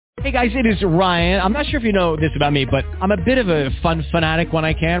Hey guys, it is Ryan. I'm not sure if you know this about me, but I'm a bit of a fun fanatic when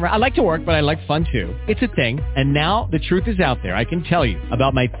I can. I like to work, but I like fun too. It's a thing. And now the truth is out there. I can tell you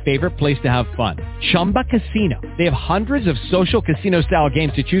about my favorite place to have fun. Chumba Casino. They have hundreds of social casino style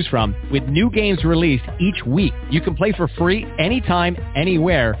games to choose from with new games released each week. You can play for free anytime,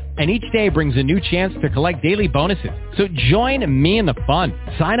 anywhere. And each day brings a new chance to collect daily bonuses. So join me in the fun.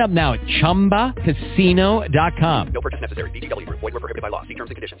 Sign up now at ChumbaCasino.com. No purchase necessary. VGW. Void where prohibited by law. See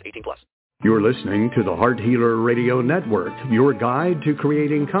terms and conditions. 18+. You're listening to the Heart Healer Radio Network, your guide to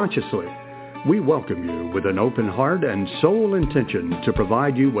creating consciously. We welcome you with an open heart and soul intention to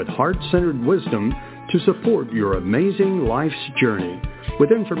provide you with heart-centered wisdom to support your amazing life's journey,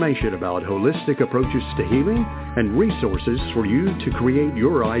 with information about holistic approaches to healing and resources for you to create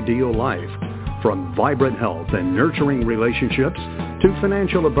your ideal life. From vibrant health and nurturing relationships to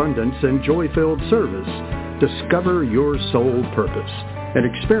financial abundance and joy-filled service, discover your soul purpose and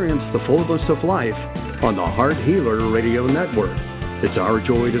experience the fullness of life on the Heart Healer Radio Network. It's our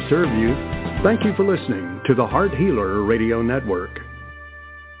joy to serve you. Thank you for listening to the Heart Healer Radio Network.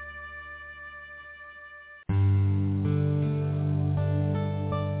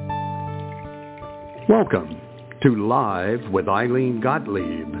 Welcome to Live with Ilene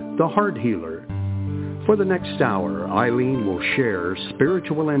Gottlieb, the Heart Healer. For the next hour, Ilene will share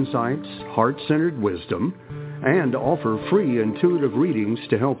spiritual insights, heart-centered wisdom, and offer free intuitive readings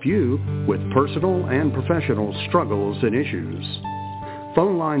to help you with personal and professional struggles and issues.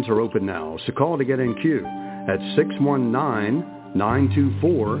 Phone lines are open now, so call to get in queue at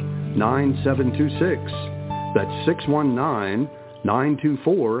 619-924-9726. That's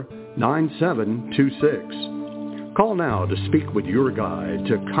 619-924-9726. Call now to speak with your guide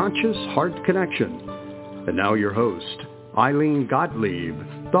to Conscious Heart Connection. And now your host, Ilene Gottlieb,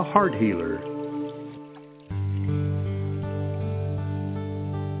 the Heart Healer.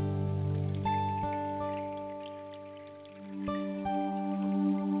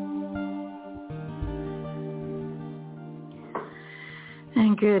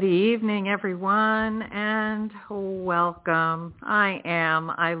 And good evening, everyone, and welcome. I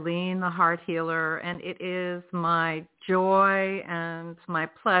am Ilene, the Heart Healer, and it is my joy and my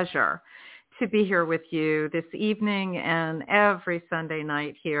pleasure to be here with you this evening and every Sunday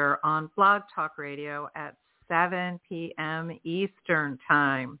night here on Blog Talk Radio at 7 p.m. Eastern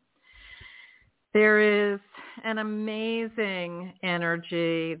Time. There is an amazing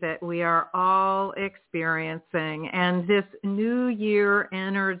energy that we are all experiencing, and this New Year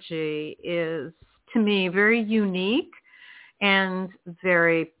energy is, to me, very unique and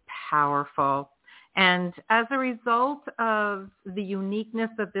very powerful. And as a result of the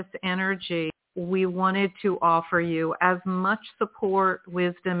uniqueness of this energy, we wanted to offer you as much support,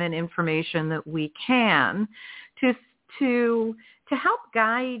 wisdom, and information that we can to help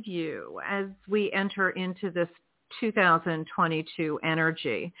guide you as we enter into this 2022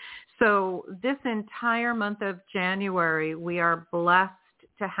 energy. So this entire month of January, we are blessed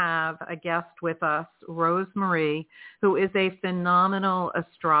to have a guest with us, Rosemary, who is a phenomenal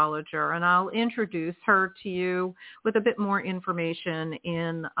astrologer, and I'll introduce her to you with a bit more information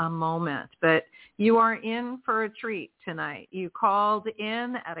in a moment. But you are in for a treat tonight. You called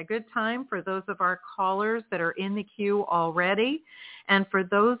in at a good time for those of our callers that are in the queue already, and for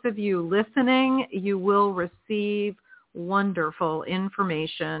those of you listening, you will receive wonderful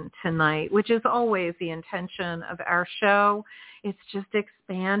information tonight, which is always the intention of our show. It's just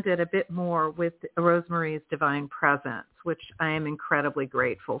expanded a bit more with Rosemary's divine presence, which I am incredibly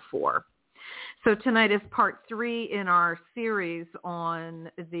grateful for. So tonight is part 3 in our series on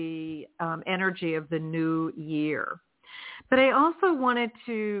the energy of the new year. But I also wanted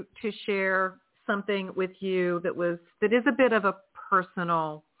to share something with you that is a bit of on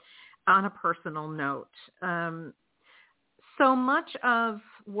a personal note. So much of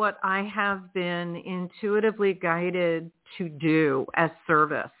what I have been intuitively guided to do as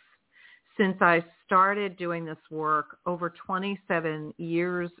service since I started doing this work over 27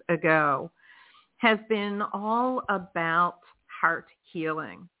 years ago has been all about heart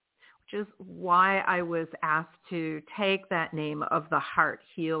healing, which is why I was asked to take that name of the Heart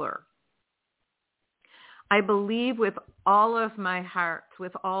Healer. I believe with all of my heart,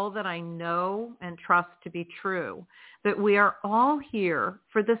 with all that I know and trust to be true, that we are all here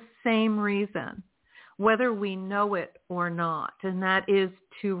for the same reason, whether we know it or not, and that is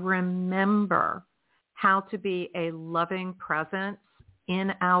to remember how to be a loving presence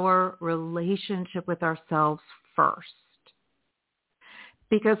in our relationship with ourselves first.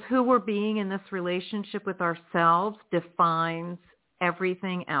 Because who we're being in this relationship with ourselves defines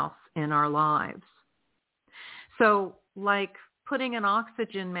everything else in our lives. So like putting an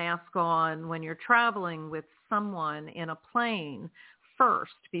oxygen mask on when you're traveling with someone in a plane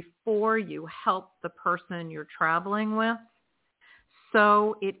first before you help the person you're traveling with,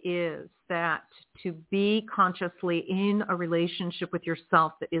 so it is that to be consciously in a relationship with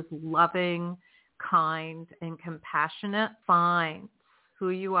yourself that is loving, kind, and compassionate finds who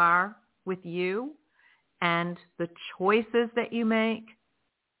you are with you and the choices that you make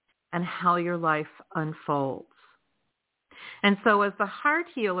and how your life unfolds. And so as the heart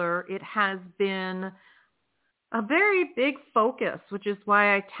healer, it has been a very big focus, which is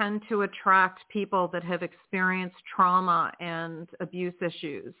why I tend to attract people that have experienced trauma and abuse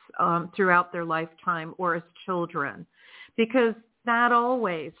issues throughout their lifetime or as children, because that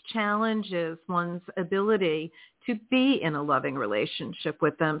always challenges one's ability to be in a loving relationship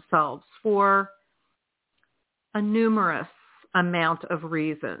with themselves for a numerous amount of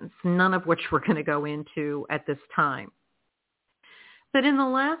reasons, none of which we're going to go into at this time. But in the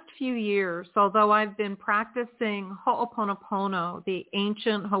last few years, although I've been practicing Ho'oponopono, the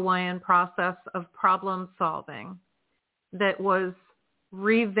ancient Hawaiian process of problem solving that was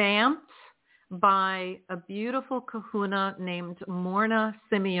revamped by a beautiful kahuna named Morna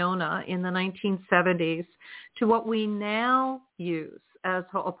Simeona in the 1970s to what we now use as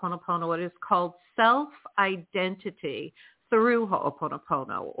Ho'oponopono. It is called self-identity through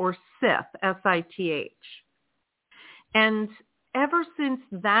Ho'oponopono, or SITH, S-I-T-H. And ever since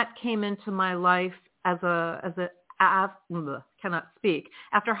that came into my life after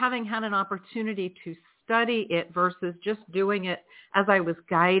having had an opportunity to study it versus just doing it as I was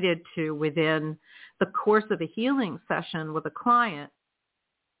guided to within the course of a healing session with a client,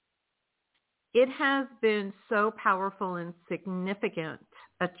 it has been so powerful and significant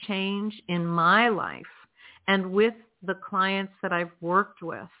a change in my life and with the clients that I've worked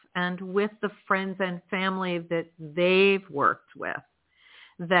with and with the friends and family that they've worked with,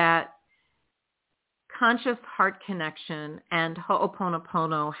 that conscious heart connection and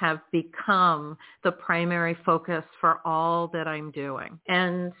Ho'oponopono have become the primary focus for all that I'm doing.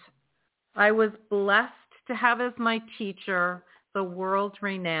 And I was blessed to have as my teacher the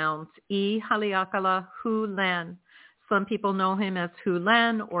world-renowned E. Haleakala Hulen. Some people know him as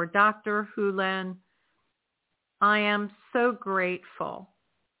Hulen or Dr. Hulen. I am so grateful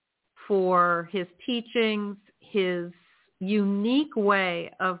for his teachings, his unique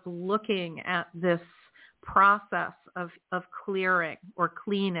way of looking at this process of clearing or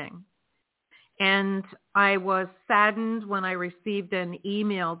cleaning. And I was saddened when I received an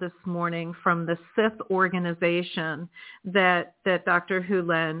email this morning from the SITH organization that Dr.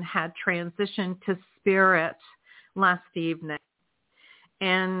 Hulen had transitioned to spirit last evening.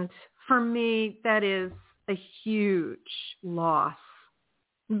 And for me, that is a huge loss.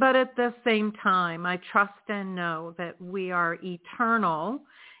 But at the same time, I trust and know that we are eternal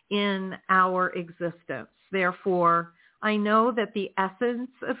in our existence. Therefore, I know that the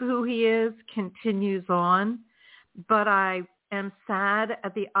essence of who he is continues on, but I am sad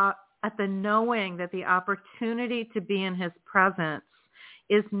at the knowing that the opportunity to be in his presence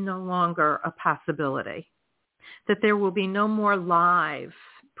is no longer a possibility, that there will be no more live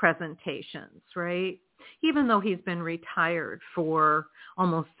presentations, right? Even though he's been retired for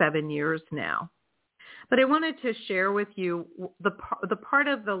almost 7 years now. But I wanted to share with you the part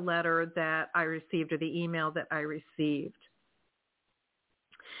of the letter that I received, or the email that I received.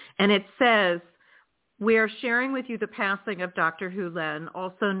 And it says, we are sharing with you the passing of Dr. Hulen,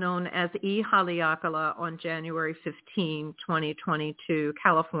 also known as E. Haleakala, on January 15, 2022,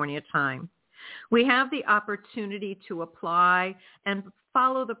 California time. We have the opportunity to apply and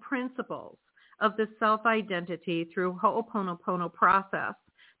follow the principles of the self-identity through Ho'oponopono process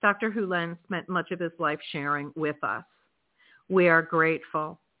Dr. Hulen spent much of his life sharing with us. We are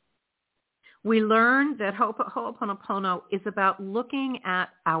grateful. We learned that Ho'oponopono is about looking at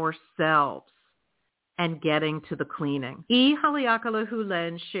ourselves and getting to the cleaning. E. Haleakala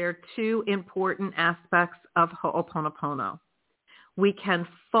Hulen shared two important aspects of Ho'oponopono. We can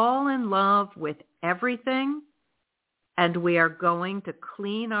fall in love with everything, and we are going to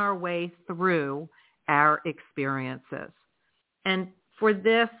clean our way through our experiences. And for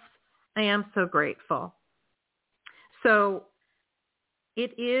this, I am so grateful. So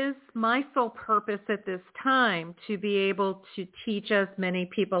it is my sole purpose at this time to be able to teach as many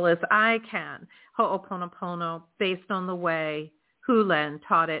people as I can Ho'oponopono based on the way Hulen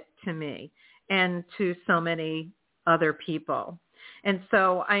taught it to me and to so many other people. And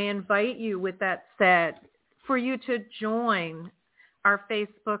so I invite you, with that said, for you to join our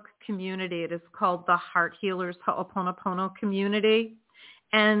Facebook community. It is called the Heart Healers Ho'oponopono Community.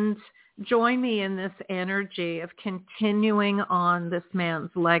 And join me in this energy of continuing on this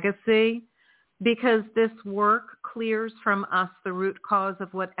man's legacy, because this work clears from us the root cause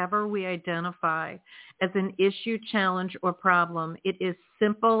of whatever we identify as an issue, challenge, or problem. It is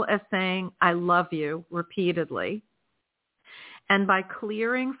simple as saying, I love you, repeatedly. And by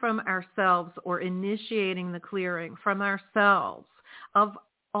clearing from ourselves, or initiating the clearing from ourselves of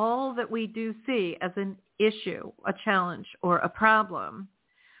all that we do see as an issue, a challenge, or a problem,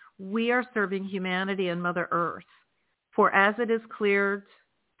 we are serving humanity and Mother Earth. For as it is cleared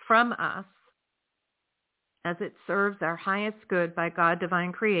from us, as it serves our highest good by God,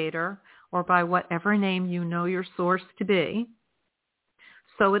 Divine Creator, or by whatever name you know your source to be,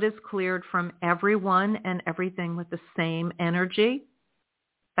 so it is cleared from everyone and everything with the same energy,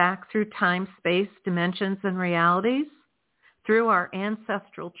 back through time, space, dimensions, and realities, through our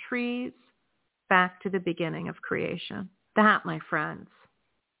ancestral trees, back to the beginning of creation. That, my friends,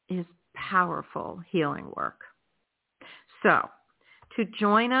 is powerful healing work. So, to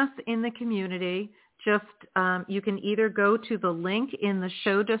join us in the community, just you can either go to the link in the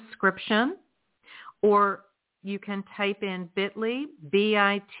show description, or you can type in bit.ly,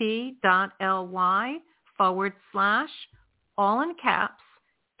 bit.ly/, all in caps,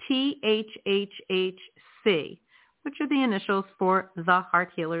 THHHC, which are the initials for the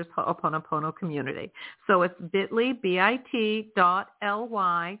Heart Healers Ho'oponopono community. So it's bit.ly,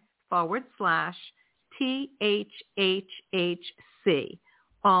 bit.ly/THHHC,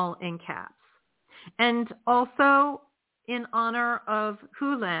 all in caps. And also, in honor of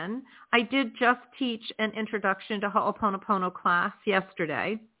Ilene, I did just teach an introduction to Ho'oponopono class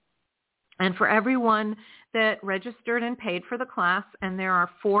yesterday. And for everyone that registered and paid for the class, and there are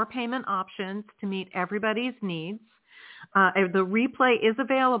 4 payment options to meet everybody's needs, the replay is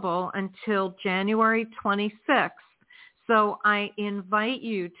available until January 26th. So I invite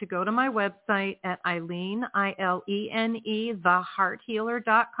you to go to my website at Ilene, I-L-E-N-E,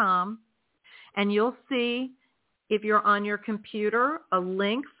 thehearthealer.com. And you'll see, if you're on your computer, a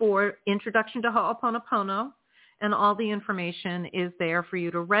link for Introduction to Ho'oponopono, and all the information is there for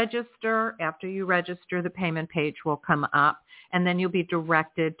you to register. After you register, the payment page will come up, and then you'll be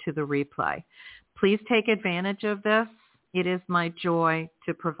directed to the replay. Please take advantage of this. It is my joy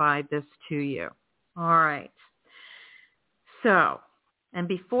to provide this to you. All right. So, and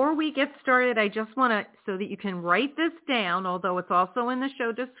before we get started, I just want to, so that you can write this down, although it's also in the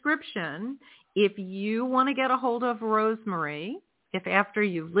show description, if you want to get a hold of Rosemary, if after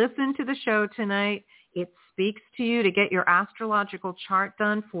you've listened to the show tonight, it speaks to you to get your astrological chart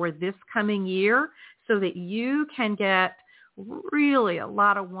done for this coming year so that you can get really a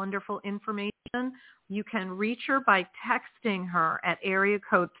lot of wonderful information, you can reach her by texting her at area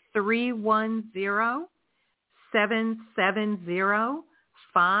code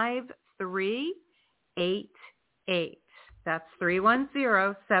 310-770-5388. That's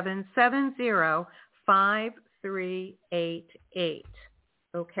 310-770-5388.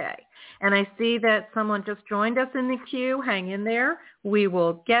 Okay. And I see that someone just joined us in the queue. Hang in there. We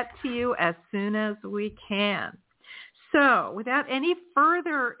will get to you as soon as we can. So without any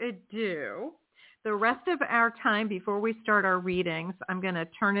further ado, the rest of our time before we start our readings, I'm going to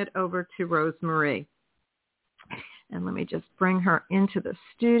turn it over to Rosemary. And let me just bring her into the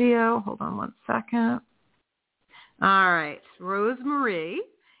studio. Hold on one second. All right. Rosemary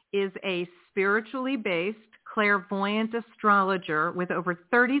is a spiritually based clairvoyant astrologer with over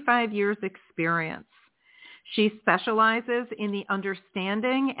 35 years experience. She specializes in the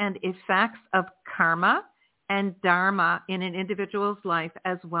understanding and effects of karma and dharma in an individual's life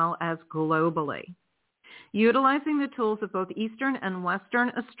as well as globally. Utilizing the tools of both Eastern and Western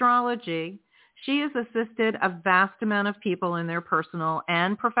astrology, she has assisted a vast amount of people in their personal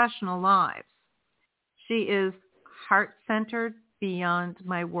and professional lives. She is heart-centered beyond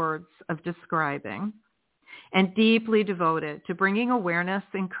my words of describing, and deeply devoted to bringing awareness,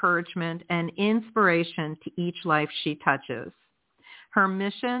 encouragement, and inspiration to each life she touches. Her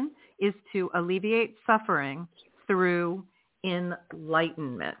mission is to alleviate suffering through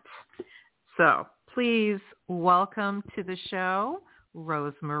enlightenment. So please welcome to the show,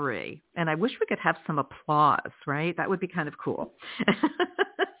 Rosemary. And I wish we could have some applause, right? That would be kind of cool.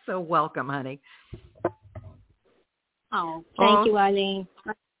 So welcome, honey. Oh, thank you, Ilene.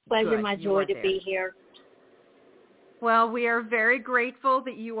 My pleasure, Good. my joy to be here. Well, we are very grateful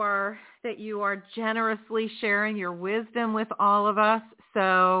that you are generously sharing your wisdom with all of us.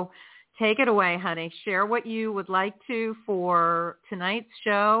 So take it away, honey. Share what you would like to for tonight's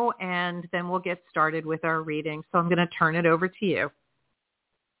show, and then we'll get started with our reading. So I'm going to turn it over to you.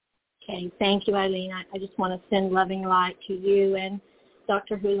 Okay, thank you, Ilene. I just want to send loving light to you and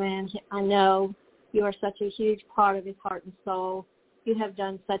Dr. Hulan, I know you are such a huge part of his heart and soul. You have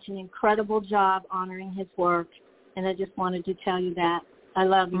done such an incredible job honoring his work, and I just wanted to tell you that. I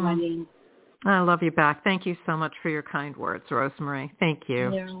love you, Eileen. I love you back. Thank you so much for your kind words, Rosemary. Thank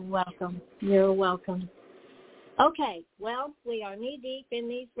you. You're welcome. You're welcome. Okay, well, we are knee-deep in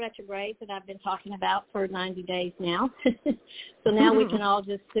these retrogrades that I've been talking about for 90 days now. So now we can all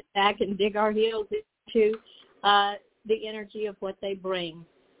just sit back and dig our heels into the energy of what they bring.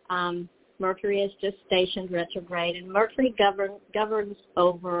 Mercury is just stationed retrograde, and Mercury governs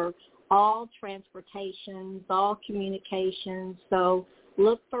over all transportations, all communications. So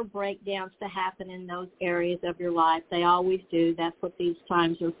look for breakdowns to happen in those areas of your life. They always do. That's what these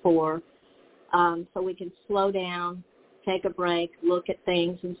times are for. So we can slow down, take a break, look at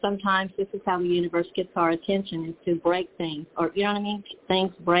things. And sometimes this is how the universe gets our attention, is to break things. Or, you know what I mean?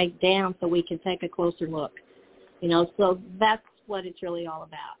 Things break down so we can take a closer look. You know, so that's what it's really all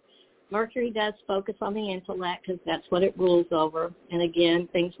about. Mercury does focus on the intellect because that's what it rules over. And, again,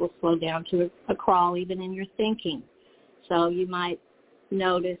 things will slow down to a crawl even in your thinking. So you might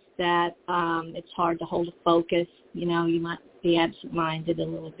notice that it's hard to hold a focus. You know, you might be absent-minded a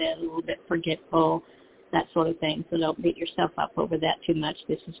little bit forgetful, that sort of thing. So don't beat yourself up over that too much.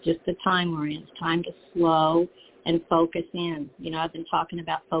 This is just the time we're in. It's time to slow and focus in. You know, I've been talking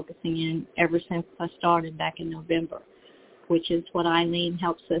about focusing in ever since I started back in November, which is what Eileen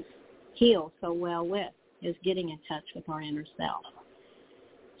helps us heal so well with, is getting in touch with our inner self.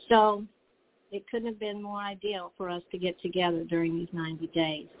 So it couldn't have been more ideal for us to get together during these 90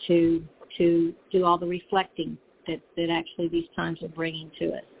 days to do all the reflecting that actually these times are bringing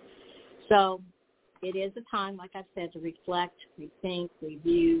to us. So it is a time, like I said, to reflect, rethink,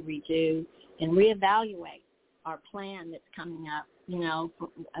 review, redo, and reevaluate our plan that's coming up, you know,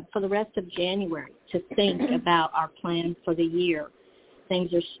 for the rest of January, to think about our plan for the year.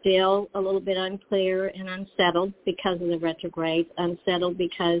 Things are still a little bit unclear and unsettled because of the retrograde, unsettled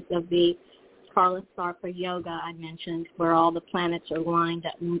because of the Carla Sarpa yoga I mentioned, where all the planets are lined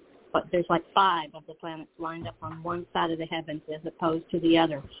up. But there's like 5 of the planets lined up on one side of the heavens as opposed to the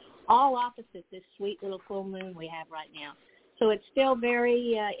other. All opposite this sweet little full moon we have right now. So it's still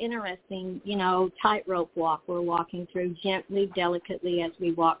very interesting, you know, tightrope walk we're walking through gently, delicately as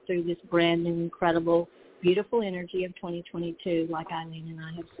we walk through this brand new, incredible, beautiful energy of 2022, like Eileen and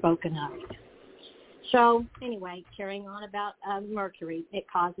I have spoken of. So anyway, carrying on about Mercury, it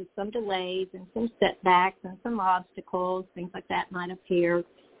causes some delays and some setbacks and some obstacles, things like that might appear.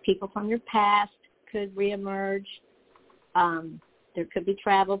 People from your past could reemerge. There could be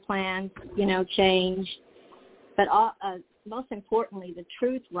travel plans, you know, change. But most importantly, the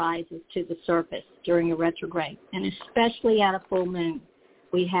truth rises to the surface during a retrograde, and especially at a full moon.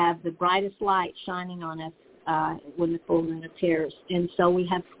 We have the brightest light shining on us when the full moon appears. And so we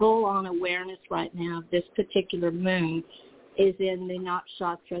have full-on awareness right now of this particular moon is in the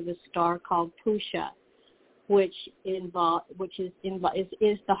nakshatra, the star called Pusha, which is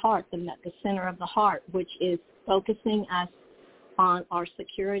the heart, the center of the heart, which is focusing us on our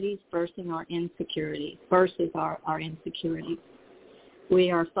securities versus our insecurities. We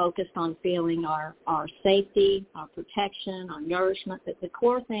are focused on feeling our safety, our protection, our nourishment, the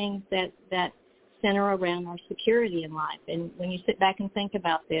core things that center around our security in life. And when you sit back and think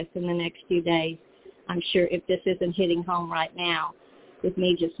about this in the next few days, I'm sure if this isn't hitting home right now, with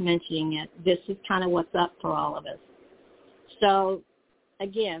me just mentioning it, this is kind of what's up for all of us. So,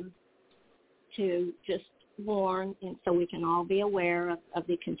 again, to just warn, and so we can all be aware of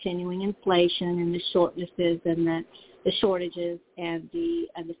the continuing inflation and the shortnesses and the shortages and the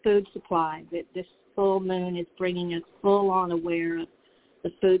food supply. That this full moon is bringing us full-on aware of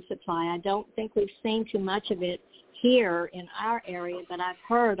the food supply. I don't think we've seen too much of it here in our area, but I've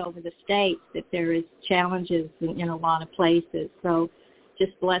heard over the states that there is challenges in a lot of places. So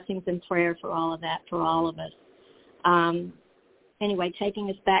just blessings and prayer for all of that, for all of us. Anyway,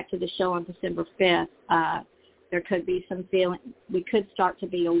 taking us back to the show on December 5th, there could be some feeling, we could start to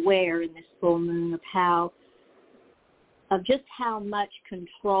be aware in this full moon of just how much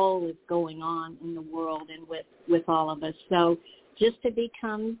control is going on in the world and with all of us. So just to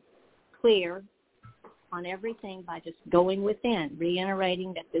become clear on everything by just going within,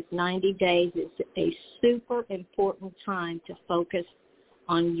 reiterating that this 90 days is a super important time to focus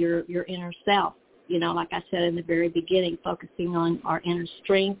on your inner self. You know, like I said in the very beginning, focusing on our inner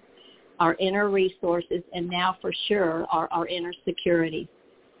strength, our inner resources, and now for sure our inner security.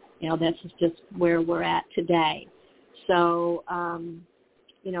 You know, that's just where we're at today. So,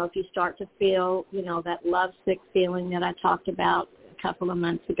 you know, if you start to feel, you know, that lovesick feeling that I talked about a couple of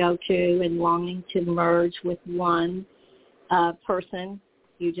months ago too, and longing to merge with one, person.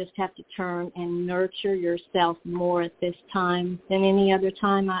 You just have to turn and nurture yourself more at this time than any other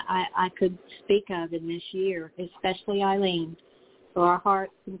time I could speak of in this year, especially Eileen. So our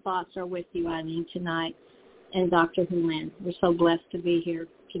hearts and thoughts are with you, Eileen, tonight, and Dr. Ilene. We're so blessed to be here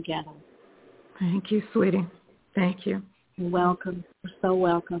together. Thank you, sweetie. Thank you. You're welcome. You're so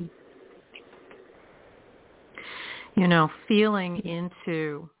welcome. You know, feeling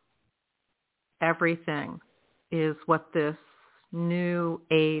into everything is what this new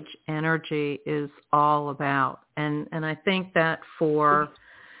age energy is all about. And I think that for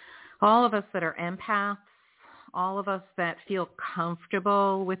all of us that are empaths, all of us that feel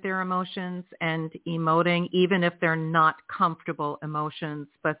comfortable with their emotions and emoting, even if they're not comfortable emotions,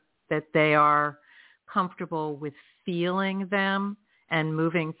 but that they are comfortable with feeling them and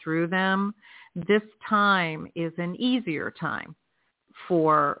moving through them, this time is an easier time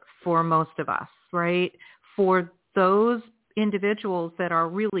for most of us, right? For those individuals that are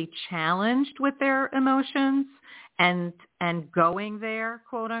really challenged with their emotions and going there,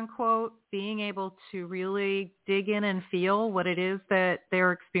 quote unquote, being able to really dig in and feel what it is that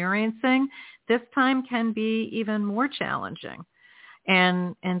they're experiencing, this time can be even more challenging.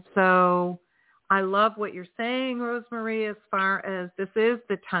 And so I love what you're saying, Rosemary, as far as this is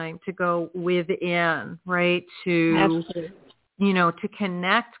the time to go within, right? To, Absolutely. you know, to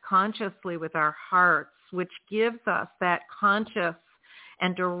connect consciously with our hearts, which gives us that conscious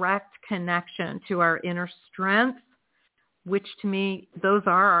and direct connection to our inner strength, which to me, those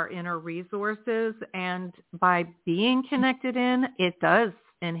are our inner resources. And by being connected in, it does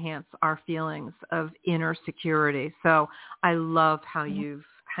enhance our feelings of inner security. So I love how you've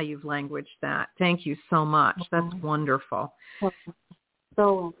languaged that. Thank you so much. That's wonderful.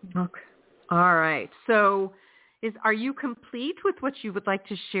 So okay. All right. So are you complete with what you would like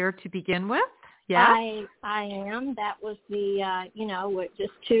to share to begin with? Yeah. I am. That was the,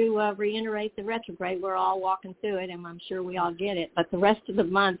 just to reiterate the retrograde, we're all walking through it, and I'm sure we all get it. But the rest of the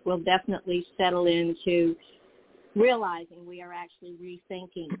month will definitely settle into realizing we are actually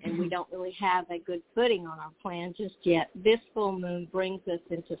rethinking, and we don't really have a good footing on our plan just yet. This full moon brings us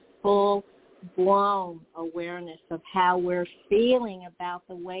into full-blown awareness of how we're feeling about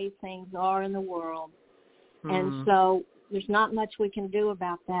the way things are in the world. And so there's not much we can do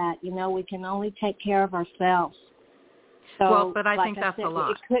about that. You know, we can only take care of ourselves. So, well, but I think like that's I said, a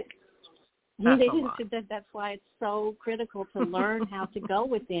lot. That's why it's so critical to learn how to go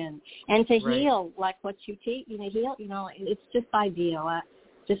within and to heal, like what you teach. Heal. It's just ideal. I'm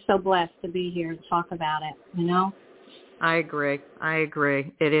just so blessed to be here and talk about it. I agree.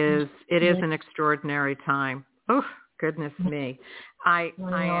 It is an extraordinary time. Oh, goodness me.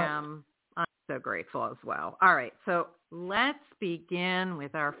 I'm so grateful as well. All right, so let's begin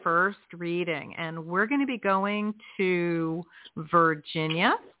with our first reading, and we're going to be going to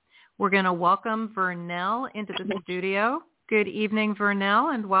Virginia. We're going to welcome Vernell into the studio. Good evening,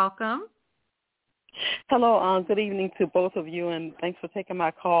 Vernell, and welcome. Hello, good evening to both of you, and thanks for taking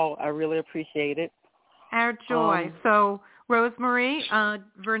my call. I really appreciate it. Our joy. So, Rosemary,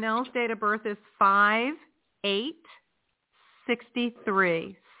 Vernell's date of birth is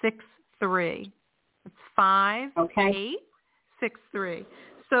 5/8/63. 63. It's 5/8/63.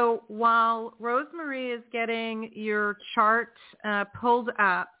 So while Rosemary is getting your chart pulled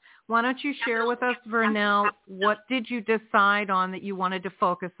up, why don't you share with us, Vernell, what did you decide on that you wanted to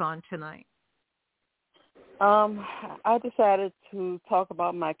focus on tonight? I decided to talk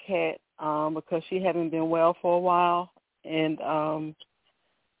about my cat because she hadn't been well for a while, and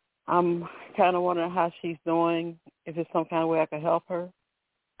I'm kind of wondering how she's doing, if there's some kind of way I can help her.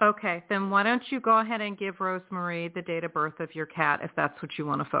 Okay, then why don't you go ahead and give Rosemary the date of birth of your cat if that's what you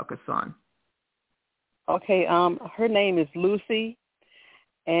want to focus on. Okay, her name is Lucy,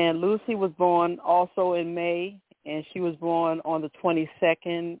 and Lucy was born also in May, and she was born on the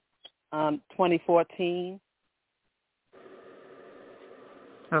 22nd, 2014.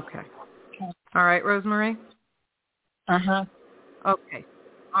 Okay. All right, Rosemary? Uh-huh. Okay.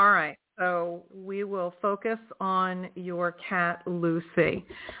 All right. So we will focus on your cat, Lucy.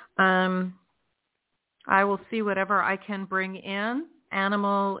 I will see whatever I can bring in.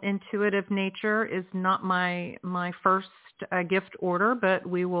 Animal intuitive nature is not my first gift order, but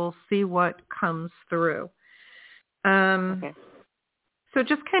we will see what comes through. Okay. So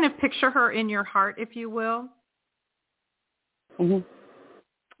just kind of picture her in your heart, if you will. Mm-hmm.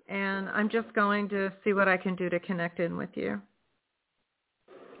 And I'm just going to see what I can do to connect in with you.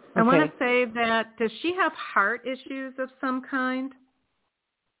 Okay. I want to say that, does she have heart issues of some kind?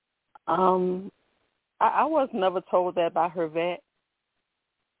 I was never told that by her vet.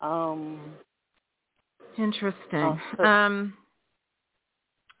 Interesting.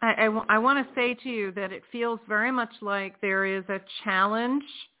 I want to say to you that it feels very much like there is a challenge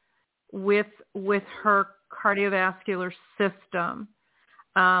with her cardiovascular system.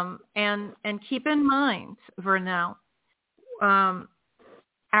 And keep in mind, Vernell,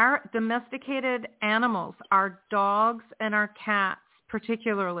 our domesticated animals, our dogs and our cats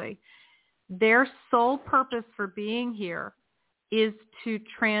particularly, their sole purpose for being here is to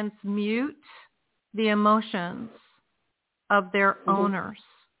transmute the emotions of their owners.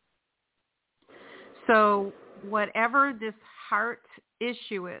 So whatever this heart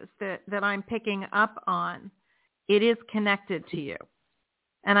issue is that I'm picking up on, it is connected to you.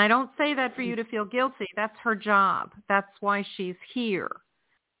 And I don't say that for you to feel guilty. That's her job. That's why she's here.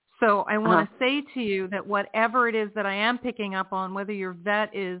 So I want to say to you that whatever it is that I am picking up on, whether your vet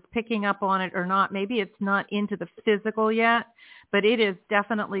is picking up on it or not, maybe it's not into the physical yet, but it is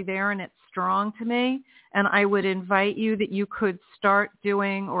definitely there and it's strong to me. And I would invite you that you could start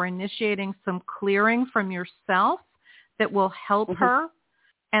doing or initiating some clearing from yourself that will help her.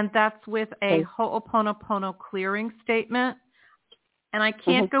 And that's with a Ho'oponopono clearing statement. And I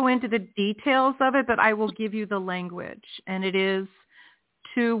can't go into the details of it, but I will give you the language. And it is,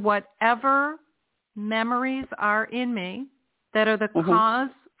 to whatever memories are in me that are the cause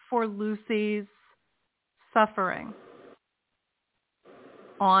for Lucy's suffering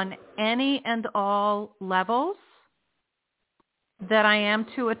on any and all levels that I am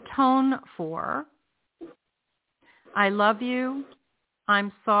to atone for. I love you.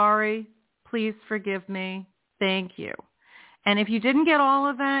 I'm sorry. Please forgive me. Thank you. And if you didn't get all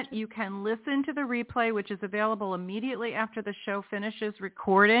of that, you can listen to the replay, which is available immediately after the show finishes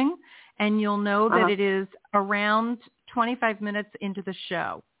recording, and you'll know that it is around 25 minutes into the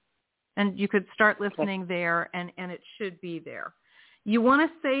show. And you could start listening there, and it should be there. You want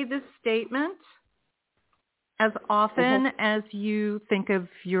to say this statement as often as you think of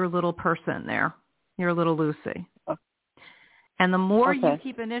your little person there, your little Lucy. And the more you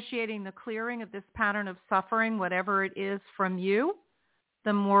keep initiating the clearing of this pattern of suffering, whatever it is from you,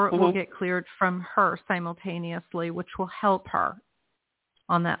 the more it will get cleared from her simultaneously, which will help her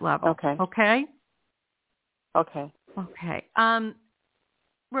on that level. Okay? Okay.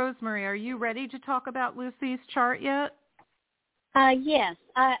 Rosemary, are you ready to talk about Lucy's chart yet? Yes.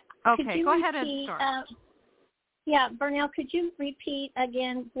 Okay, go ahead and start. Vernell, could you repeat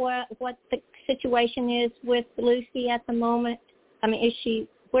again what the situation is with Lucy at the moment? I mean,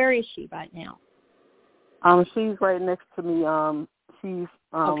 where is she right now? She's right next to me. She's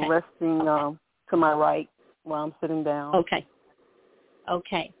resting to my right while I'm sitting down.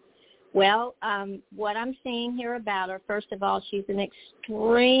 Okay. Well, what I'm seeing here about her, first of all, she's an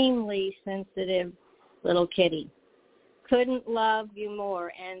extremely sensitive little kitty. Couldn't love you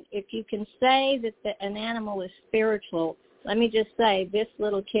more. And if you can say that an animal is spiritual, let me just say this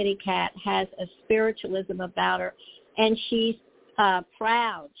little kitty cat has a spiritualism about her, and she's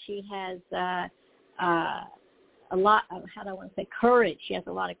proud. She has a lot of, courage. She has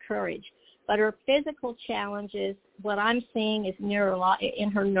a lot of courage. But her physical challenges, what I'm seeing is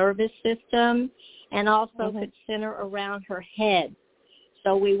in her nervous system, and also could center around her head.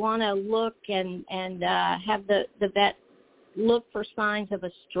 So we want to look and have the vet look for signs of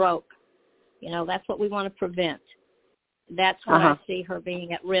a stroke. That's what we want to prevent. That's what I see her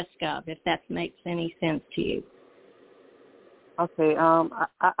being at risk of, if that makes any sense to you. Okay.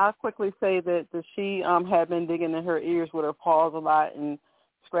 I'll quickly say that she had been digging in her ears with her paws a lot and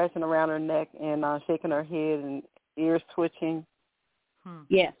scratching around her neck and shaking her head and ears twitching.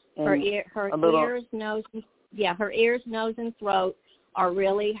 Yes. Her ears, nose, and throat are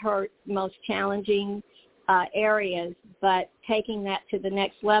really her most challenging areas, but taking that to the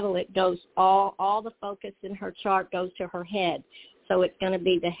next level, it goes all the focus in her chart goes to her head. So it's going to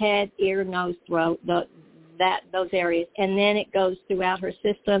be the head, ear, nose, throat, those areas, and then it goes throughout her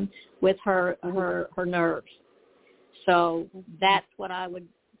system with her nerves. So that's what I would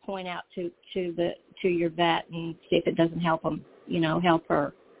point out to your vet and see if it doesn't help them, help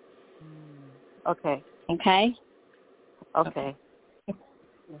her. Okay.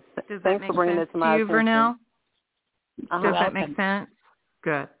 Thanks for bringing it to my attention. Vernell? Does that make sense?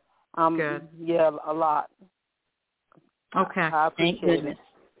 Good. Good. Yeah, a lot. Okay. I appreciate it.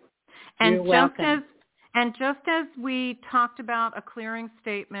 And You're welcome. Just as we talked about a clearing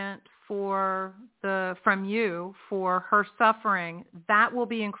statement from you for her suffering, that will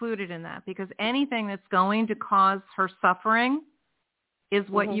be included in that, because anything that's going to cause her suffering is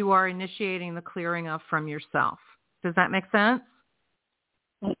what you are initiating the clearing of from yourself. Does that make sense?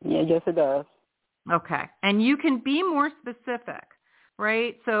 Yeah, yes, it does. Okay. And you can be more specific.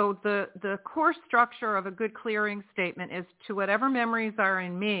 right? So the core structure of a good clearing statement is to whatever memories are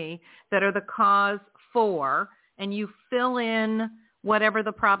in me that are the cause for, and you fill in whatever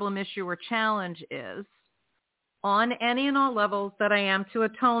the problem, issue, or challenge is. On any and all levels that I am to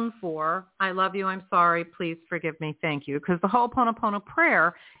atone for, I love you, I'm sorry, please forgive me, thank you. Because the Ho'oponopono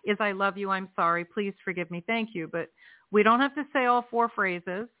prayer is I love you, I'm sorry, please forgive me, thank you. But we don't have to say all 4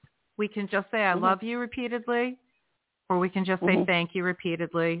 phrases. We can just say I love you repeatedly, or we can just say thank you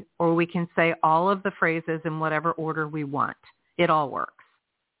repeatedly, or we can say all of the phrases in whatever order we want. It all works.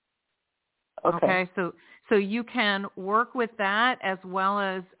 Okay, so you can work with that as well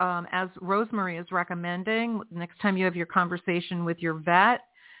as Rosemary is recommending, next time you have your conversation with your vet,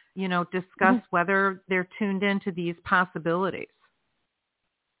 discuss whether they're tuned into these possibilities.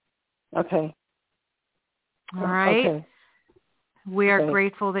 Okay. All right. Okay. We are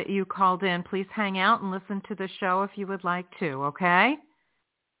grateful that you called in. Please hang out and listen to the show if you would like to, okay?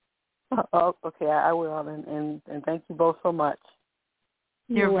 Oh, okay, I will, and thank you both so much.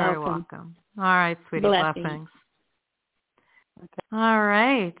 You're very welcome. All right, sweetie, blessings. Okay. All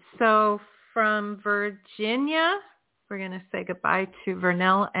right, so from Virginia, we're going to say goodbye to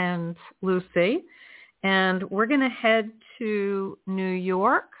Vernell and Lucy, and we're going to head to New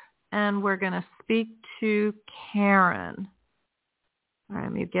York, and we're going to speak to Karen. All right,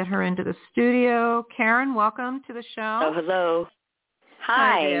 let me get her into the studio. Karen, welcome to the show. Oh, hello.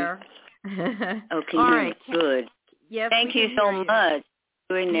 Hi there. Oh, can you hear me? Good. Yes, thank you so much for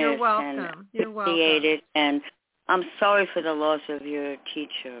doing this. You're welcome. You're welcome. It, and I'm sorry for the loss of your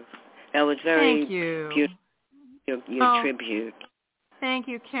teacher. That was very beautiful, your tribute. Thank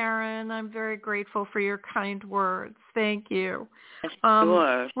you, Karen. I'm very grateful for your kind words. Thank you. Yes,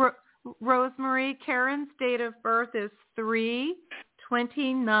 sure. Rosemary, Karen's date of birth is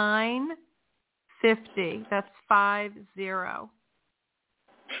 3/29/50. That's 50.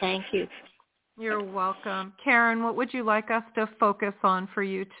 Thank you. You're welcome. Karen, what would you like us to focus on for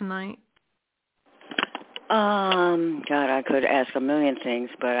you tonight? God, I could ask a million things,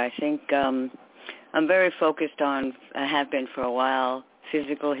 but I think I'm very focused on, I have been for a while,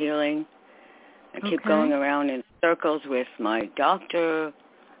 physical healing. I keep going around in circles with my doctor,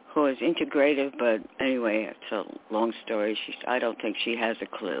 who is integrative, but anyway, it's a long story. I don't think she has a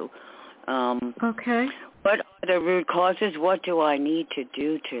clue. What are the root causes? What do I need to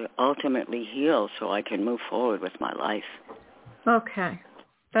do to ultimately heal so I can move forward with my life? Okay,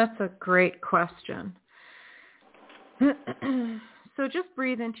 that's a great question. So just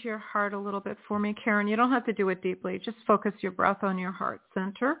breathe into your heart a little bit for me, Karen. You don't have to do it deeply. Just focus your breath on your heart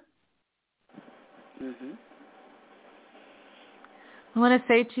center. Mm-hmm. I want to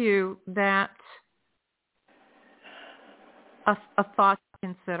say to you that a thought to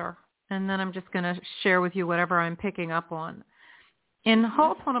consider, and then I'm just going to share with you whatever I'm picking up on. In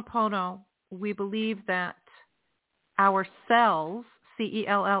Ho'oponopono, we believe that our cells,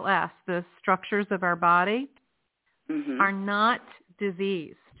 cells, the structures of our body, are not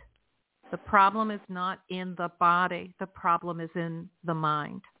diseased. The problem is not in the body. The problem is in the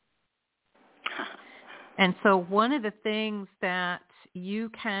mind. And so one of the things that you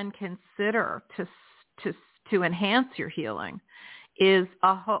can consider to enhance your healing is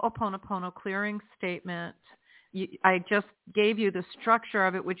a Ho'oponopono clearing statement. I just gave you the structure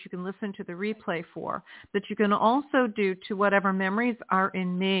of it, which you can listen to the replay for, but you can also do to whatever memories are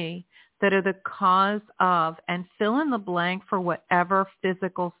in me that are the cause of, and fill in the blank for whatever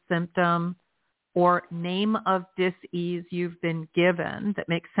physical symptom or name of dis-ease you've been given that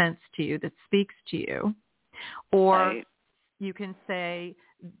makes sense to you, that speaks to you. Or you can say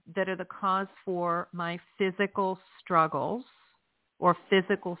that are the cause for my physical struggles or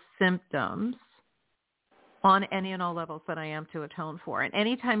physical symptoms on any and all levels that I am to atone for. And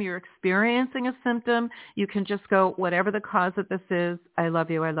anytime you're experiencing a symptom, you can just go, whatever the cause of this is, I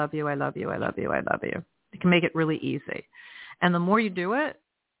love you, I love you, I love you, I love you, I love you. You can make it really easy. And the more you do it,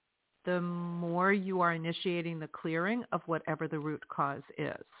 the more you are initiating the clearing of whatever the root cause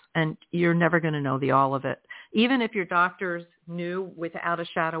is. And you're never going to know the all of it. Even if your doctors knew without a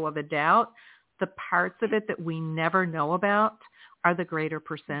shadow of a doubt, the parts of it that we never know about are the greater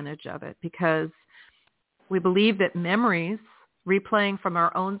percentage of it, because we believe that memories replaying from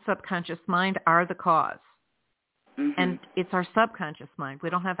our own subconscious mind are the cause. And it's our subconscious mind.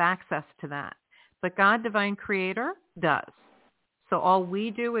 We don't have access to that. But God, divine creator, does. So all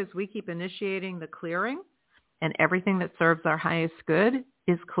we do is we keep initiating the clearing, and everything that serves our highest good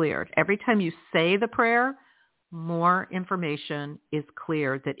is cleared. Every time you say the prayer, more information is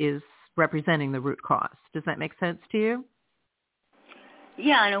cleared that is representing the root cause. Does that make sense to you?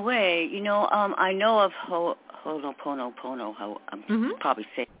 Yeah, in a way. I know of Ho'oponopono. I'm probably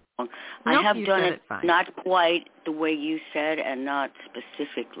saying it wrong. Nope, I have done it fine. not quite the way you said and not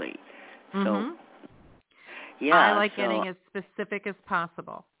specifically. So, yeah. I like getting as specific as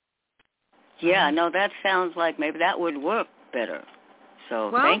possible. Yeah, no, that sounds like maybe that would work better. So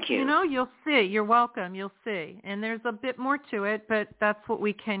thank you. Well, you'll see. You're welcome. You'll see. And there's a bit more to it, but that's what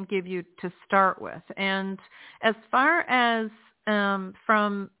we can give you to start with. And as far as from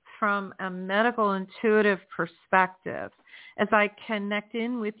a medical intuitive perspective, as I connect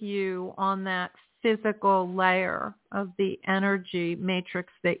in with you on that physical layer of the energy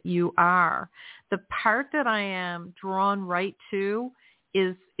matrix that you are, the part that I am drawn right to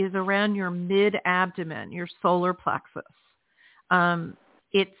is around your mid-abdomen, your solar plexus.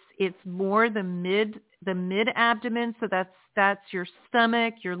 It's more the mid-abdomen, so that's your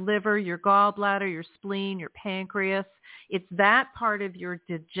stomach, your liver, your gallbladder, your spleen, your pancreas. It's that part of your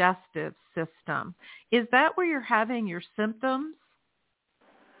digestive system. Is that where you're having your symptoms?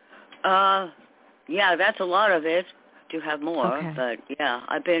 Yeah, that's a lot of it. Do have more, Okay. But yeah,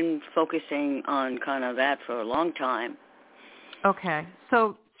 I've been focusing on kind of that for a long time. Okay,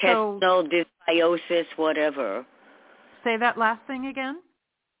 so Intestinal dysbiosis, whatever. Say that last thing again.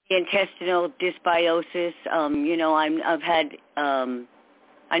 Intestinal dysbiosis. I've had.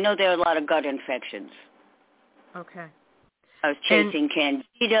 I know there are a lot of gut infections. Okay. I was chasing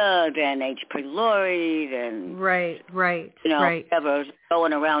Candida, then H. pylori, then right. whatever,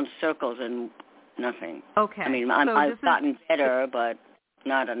 going around circles and nothing. Okay. I mean, I've gotten better, but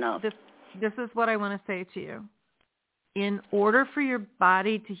not enough. This is what I want to say to you. In order for your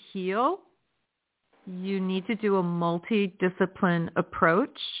body to heal, you need to do a multidiscipline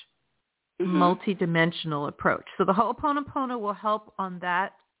approach, multidimensional approach. So the Ho'oponopono will help on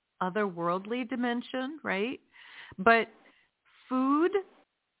that otherworldly dimension, right? But food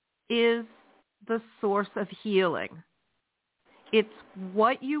is the source of healing. It's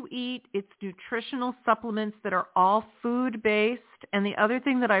what you eat. It's nutritional supplements that are all food-based. And the other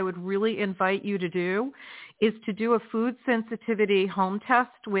thing that I would really invite you to do is to do a food sensitivity home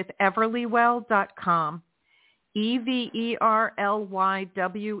test with everlywell.com,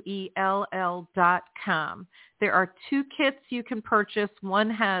 everlywell.com. There are 2 kits you can purchase. One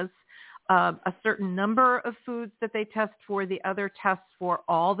has a certain number of foods that they test for. The other tests for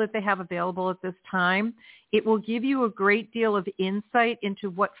all that they have available at this time. It will give you a great deal of insight into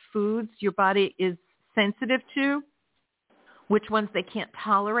what foods your body is sensitive to, which ones they can't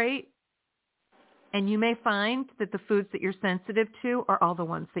tolerate. And you may find that the foods that you're sensitive to are all the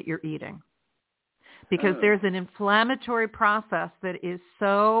ones that you're eating. Because there's an inflammatory process that is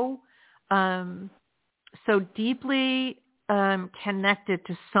so deeply connected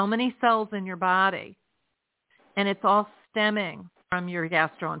to so many cells in your body, and it's all stemming from your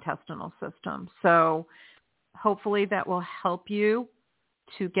gastrointestinal system. So hopefully that will help you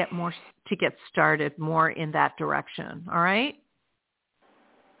to get started more in that direction. All right?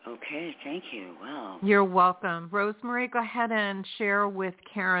 Okay, thank you. Wow. You're welcome. Rosemary, go ahead and share with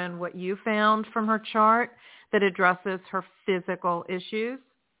Karen what you found from her chart that addresses her physical issues.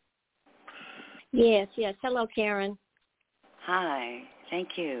 Yes. Hello, Karen. Hi.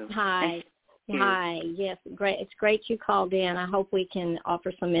 Thank you. Hi. Yes, great. It's great you called in. I hope we can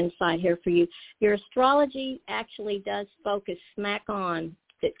offer some insight here for you. Your astrology actually does focus smack on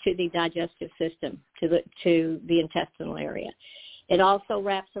to the digestive system, to the intestinal area. It also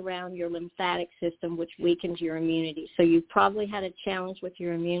wraps around your lymphatic system, which weakens your immunity. So you've probably had a challenge with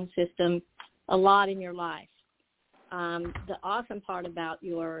your immune system a lot in your life. The awesome part about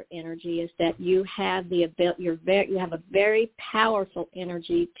your energy is that you have you have a very powerful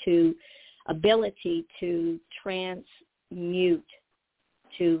ability to transmute,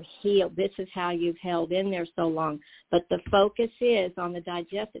 to heal. This is how you've held in there so long. But the focus is on the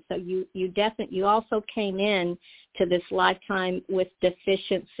digestive. So you also came in to this lifetime with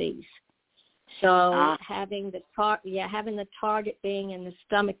deficiencies. So having the target being in the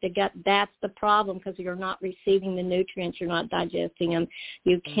stomach, the gut, that's the problem, because you're not receiving the nutrients, you're not digesting them.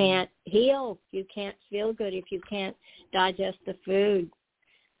 You can't heal. You can't feel good if you can't digest the food.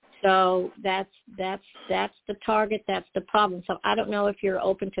 So that's the target. That's the problem. So I don't know if you're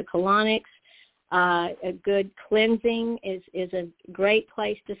open to colonics. A good cleansing is a great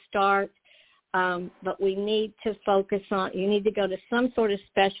place to start. But we need to focus on, you need to go to some sort of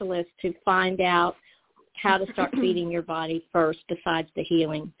specialist to find out how to start feeding your body first, besides the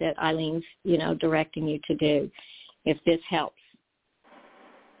healing that Eileen's, directing you to do, if this helps.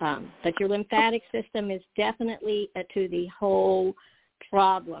 But your lymphatic system is definitely to the whole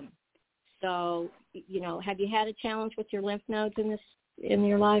problem. So, have you had a challenge with your lymph nodes in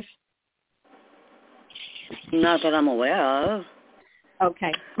your life? Not that I'm aware of.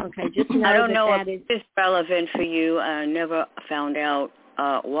 Okay. Just know I don't know that if this is relevant for you. I never found out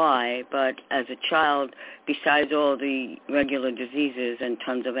why, but as a child, besides all the regular diseases and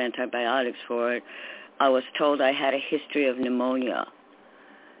tons of antibiotics for it, I was told I had a history of pneumonia.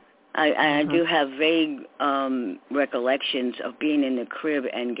 I do have vague recollections of being in the crib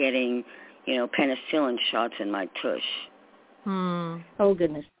and getting, penicillin shots in my tush. Oh,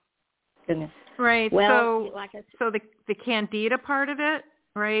 goodness. Right. Well, so the candida part of it,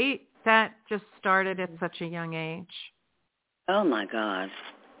 right? That just started at such a young age. Oh my God.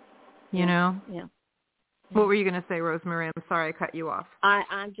 You know? Yeah. What were you going to say, Rosemary? I'm sorry I cut you off.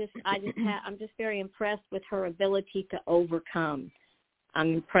 I'm just very impressed with her ability to overcome.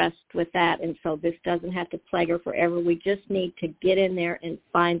 I'm impressed with that, and so this doesn't have to plague her forever. We just need to get in there and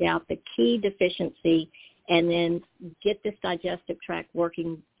find out the key deficiency, and then get this digestive tract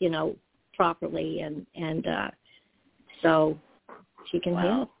working, properly, and so she can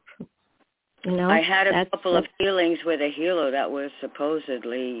heal. I had a couple of healings with a healer that was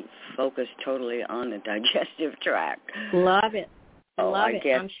supposedly focused totally on the digestive tract. Love it. I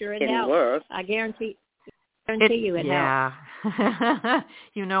guess I'm sure it didn't helps. work. I guarantee you it helps.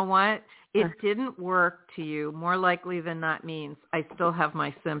 You know what? It didn't work to you. More likely than not means I still have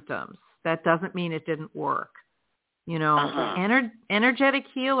my symptoms. That doesn't mean it didn't work. Energetic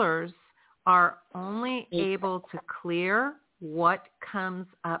healers are only able to clear what comes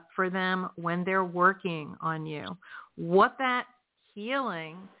up for them when they're working on you. What that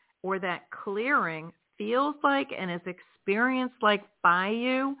healing or that clearing feels like and is experienced like by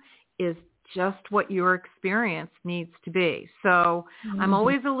you is just what your experience needs to be. So I'm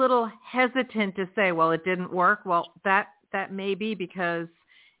always a little hesitant to say, well, it didn't work. Well, that may be because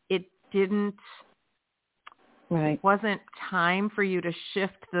it didn't, it wasn't time for you to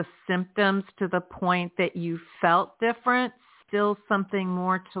shift the symptoms to the point that you felt different. Still something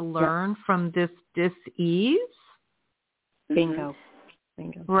more to learn from this dis-ease. Bingo.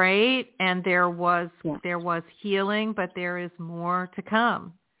 Right? And there was healing, but there is more to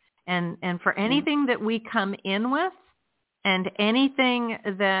come. And for anything that we come in with and anything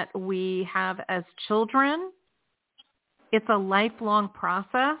that we have as children, it's a lifelong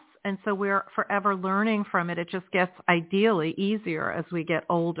process. And so we're forever learning from it. It just gets ideally easier as we get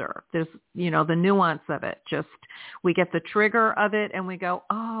older. There's, the nuance of it. Just we get the trigger of it and we go,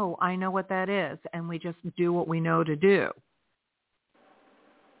 oh, I know what that is. And we just do what we know to do.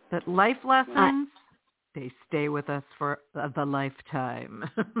 But life lessons, they stay with us for the lifetime.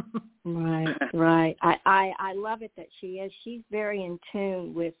 Right. I love it that she is. She's very in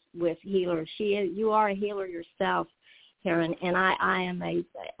tune with healers. You are a healer yourself, Karen, and I am a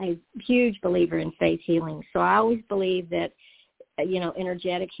huge believer in faith healing. So I always believe that,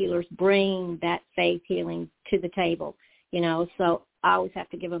 energetic healers bring that faith healing to the table, so I always have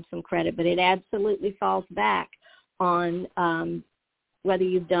to give them some credit. But it absolutely falls back on whether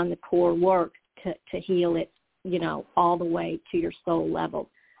you've done the core work to heal it, all the way to your soul level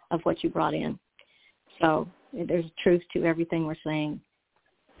of what you brought in. So there's truth to everything we're saying.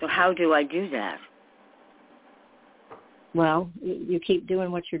 So how do I do that? Well, you keep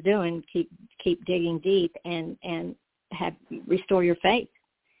doing what you're doing, keep digging deep, and restore your faith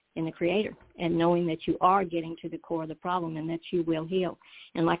in the Creator, and knowing that you are getting to the core of the problem and that you will heal.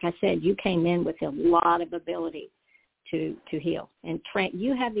 And like I said, you came in with a lot of ability to heal, and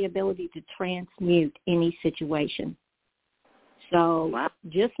you have the ability to transmute any situation. So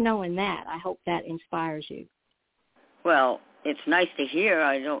just knowing that, I hope that inspires you. Well, it's nice to hear.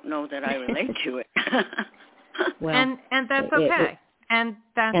 I don't know that I relate to it. Well, and that's okay. And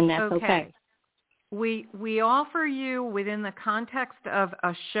that's okay. We offer you, within the context of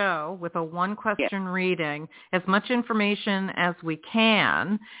a show with a one-question reading, as much information as we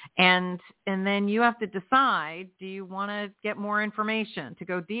can, and then you have to decide, do you want to get more information, to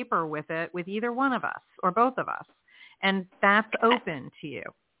go deeper with it, with either one of us or both of us? And that's open to you.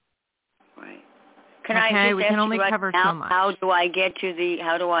 Right. Can I just we ask can only you right cover now, so much. how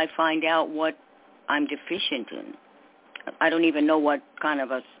do I find out what I'm deficient in? I don't even know what kind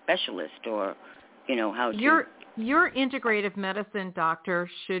of a specialist or, how to. Your integrative medicine doctor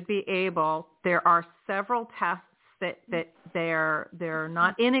should be able. There are several tests that they're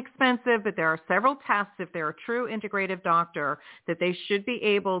not inexpensive, but there are several tests, if they're a true integrative doctor, that they should be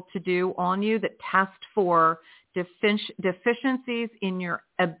able to do on you that test for deficiencies in your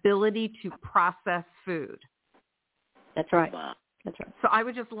ability to process food. That's right. Wow. That's right. So I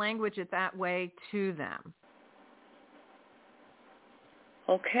would just language it that way to them.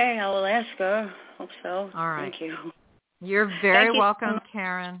 Okay, I will ask her. Hope so. All right. Thank you. You're very welcome,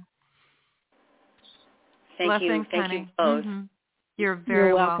 Karen. Blessings, you. honey. You both. Mm-hmm. You're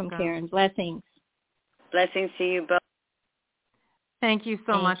very welcome, Karen. Blessings. Blessings to you both. Thank you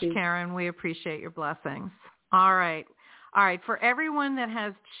so much, you. Karen. We appreciate your blessings. All right. All right. For everyone that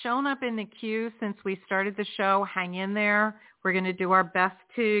has shown up in the queue since we started the show, hang in there. We're going to do our best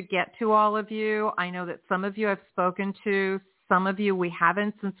to get to all of you. I know that some of you I've spoken to. Some of you we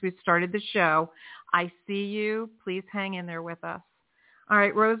haven't since we started the show. I see you. Please hang in there with us. All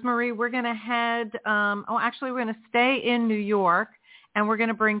right, Rosemarie, we're going to head, we're going to stay in New York, and we're going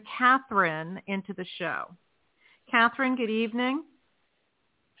to bring Catherine into the show. Catherine, good evening.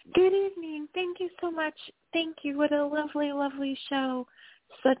 Good evening. Thank you so much. Thank you. What a lovely, lovely show.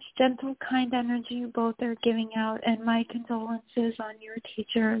 Such gentle, kind energy you both are giving out, and my condolences on your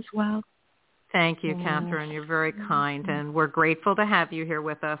teacher as well. Thank you, Catherine. You're very kind, and we're grateful to have you here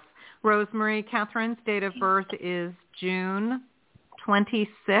with us. Rosemarie, Catherine's date of birth is June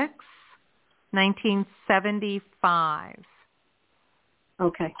 26, 1975.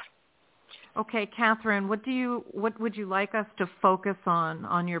 Okay. Okay, Catherine, what would you like us to focus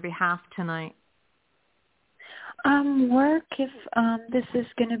on your behalf tonight? Work, if this is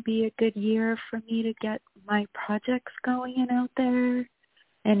going to be a good year for me to get my projects going and out there,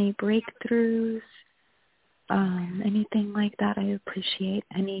 any breakthroughs, anything like that, I appreciate.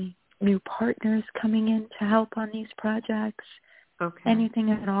 Any new partners coming in to help on these projects,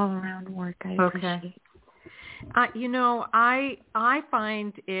 anything at all around work, I appreciate. I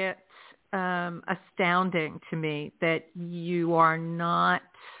find it astounding to me that you are not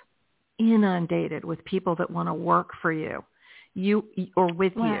inundated with people that want to work for you, or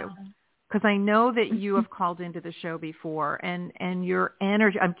with you. Because I know that you have called into the show before, and your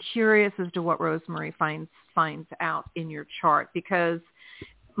energy, I'm curious as to what Rosemarie finds out in your chart, because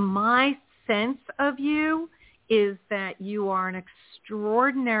my sense of you is that you are an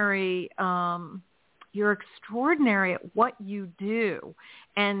extraordinary, you're extraordinary at what you do,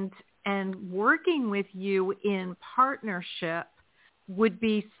 and working with you in partnership would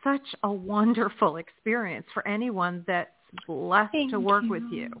be such a wonderful experience for anyone that's blessed to work with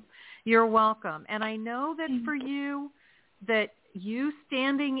you. You're welcome. And I know that for you, that you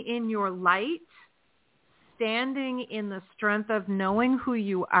standing in your light, standing in the strength of knowing who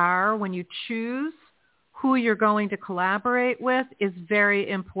you are when you choose who you're going to collaborate with is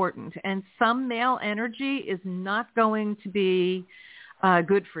very important. And some male energy is not going to be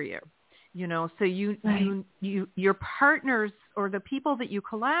good for you. So your partners or the people that you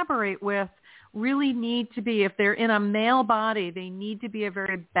collaborate with really need to be, if they're in a male body, they need to be a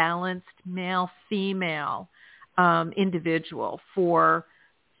very balanced male-female individual for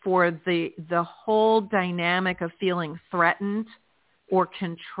the whole dynamic of feeling threatened or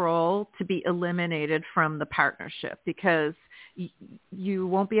control to be eliminated from the partnership, because you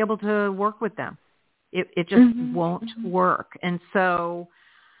won't be able to work with them. It just won't work. And so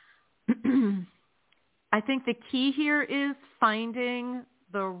I think the key here is finding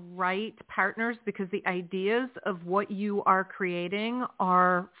the right partners, because the ideas of what you are creating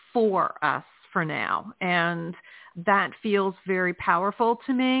are for us for now. And that feels very powerful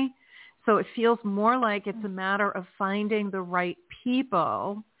to me. So it feels more like it's a matter of finding the right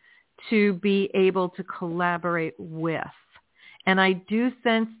people to be able to collaborate with. And I do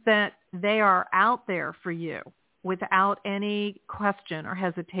sense that they are out there for you without any question or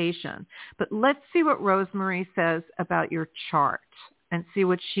hesitation. But let's see what Rosemarie says about your chart and see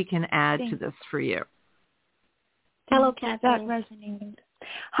what she can add to this for you. Hello, Catherine. That resonated.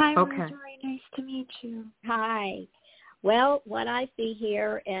 Hi, Okay. Rosemary. Nice to meet you. Hi. Well, what I see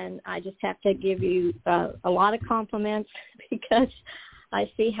here, and I just have to give you a lot of compliments, because I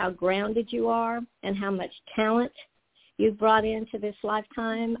see how grounded you are and how much talent you've brought into this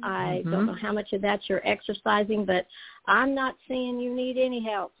lifetime. I don't know how much of that you're exercising, but I'm not seeing you need any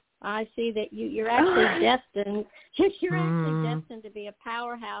help. I see that you're actually destined. You're actually destined to be a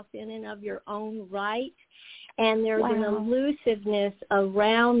powerhouse in and of your own right. And there's an elusiveness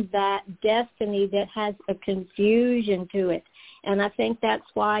around that destiny that has a confusion to it. And I think that's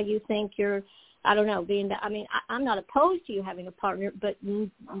why you think you're, I don't know, I'm not opposed to you having a partner, but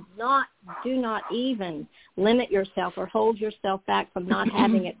do not even limit yourself or hold yourself back from not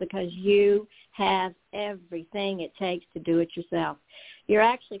having it, because you have everything it takes to do it yourself. You're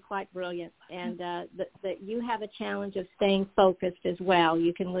actually quite brilliant, and that you have a challenge of staying focused as well.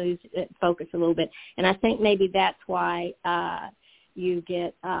 You can lose focus a little bit, and I think maybe that's why you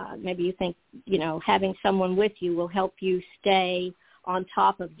get, maybe you think, having someone with you will help you stay on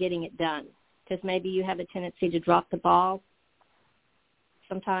top of getting it done, because maybe you have a tendency to drop the ball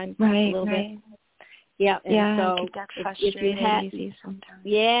sometimes a little bit. Yeah, and I so get that if frustrated you had, easy sometimes.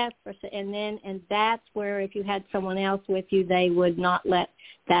 yes, and that's where if you had someone else with you, they would not let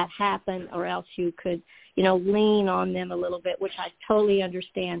that happen, or else you could, lean on them a little bit, which I totally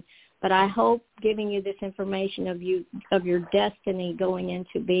understand. But I hope giving you this information of your destiny going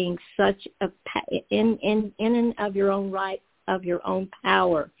into being such in and of your own right, of your own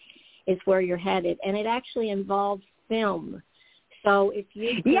power, is where you're headed, and it actually involves film. So if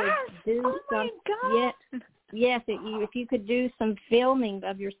you could do if you could do some filming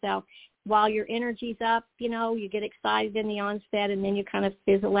of yourself while your energy's up, you get excited in the onset and then you kind of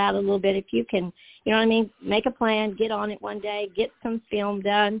fizzle out a little bit. If you can, make a plan, get on it one day, get some film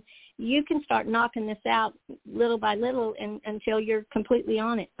done. You can start knocking this out little by little until you're completely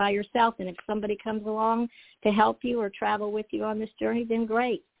on it by yourself. And if somebody comes along to help you or travel with you on this journey, then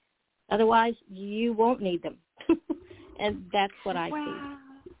great. Otherwise, you won't need them. And that's what I see.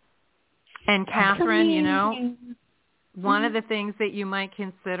 And Catherine, one of the things that you might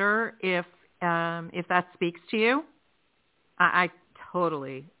consider if that speaks to you, I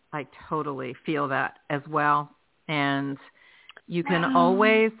totally feel that as well. And you can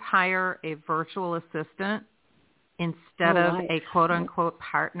always hire a virtual assistant instead of a quote-unquote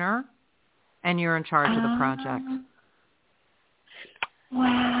partner, and you're in charge of the project.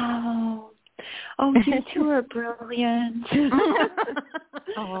 Wow. Oh, you two are brilliant.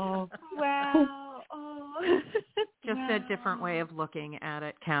 Oh. Wow. Oh. Just a different way of looking at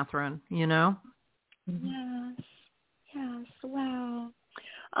it, Catherine, Yes. Yes. Wow.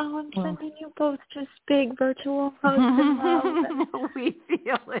 Oh, I'm sending you both just big virtual hugs and love. We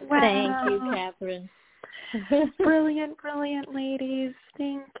feel it. Wow. Thank you, Catherine. Brilliant ladies.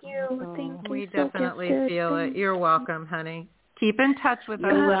 Thank you. Thank you. We definitely feel it. You're welcome, honey. Keep in touch with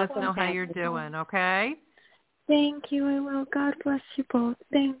us. Let us know how you're doing, okay? Thank you. I will. God bless you both.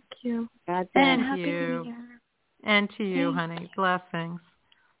 Thank you. God bless and you. Happy New Year. And to you, honey. Blessings.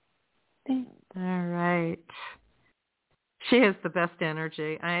 Thanks. All right. She has the best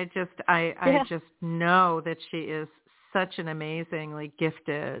energy. I just know that she is such an amazingly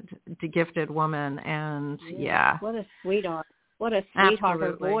gifted woman, and What a sweetheart. What a sweetheart.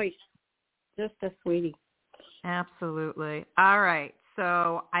 Absolutely. Her voice. Just a sweetie. Absolutely. All right.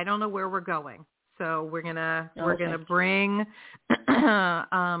 So I don't know where we're going. So we're gonna bring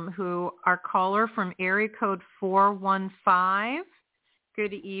who our caller from area code 415.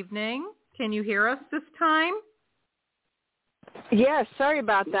 Good evening. Can you hear us this time? Yes. Sorry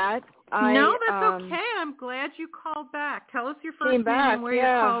about that. No, that's okay. I'm glad you called back. Tell us your first name and where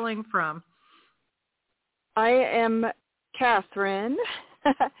you're calling from. I am Catherine.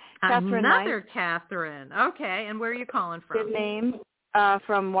 Catherine Another Knight. Catherine. Okay, and where are you calling from? Good name.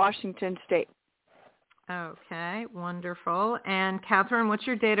 From Washington State. Okay, wonderful. And Catherine, what's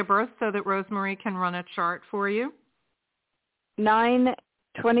your date of birth so that Rosemary can run a chart for you?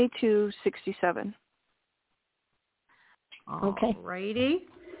 9/22/67. Okay. Alrighty.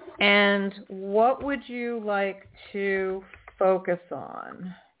 And what would you like to focus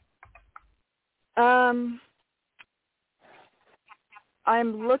on?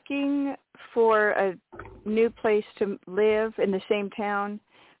 I'm looking for a new place to live in the same town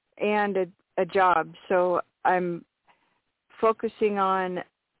and a job. So I'm focusing on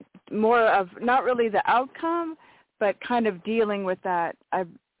more of not really the outcome, but kind of dealing with that. I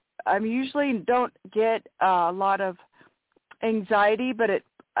usually don't get a lot of anxiety, but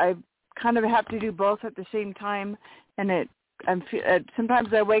I kind of have to do both at the same time, and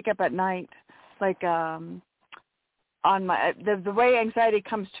sometimes I wake up at night like on my the way anxiety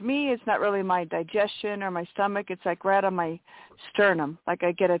comes to me, it's not really my digestion or my stomach, it's like right on my sternum, like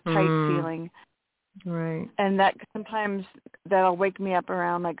I get a tight feeling. Right. And that sometimes that'll wake me up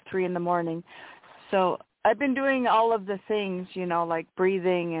around like 3 a.m. So I've been doing all of the things, like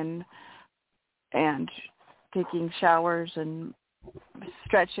breathing and taking showers and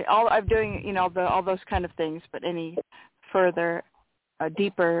stretching. I'm doing, all those kind of things, but any further, a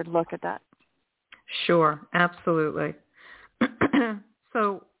deeper look at that. Sure, absolutely.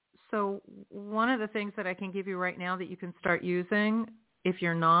 So one of the things that I can give you right now that you can start using, if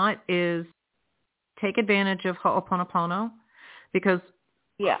you're not, is take advantage of Ho'oponopono, because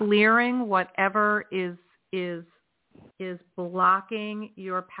clearing whatever is blocking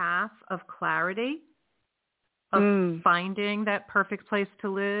your path of clarity, of finding that perfect place to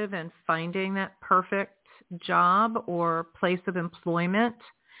live and finding that perfect job or place of employment,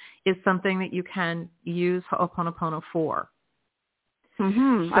 is something that you can use Ho'oponopono for.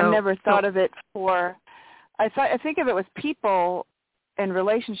 Mm-hmm. I've never thought of it for. I think of it with people and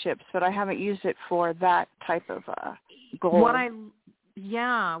relationships, but I haven't used it for that type of goal.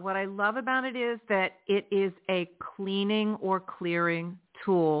 what I love about it is that it is a cleaning or clearing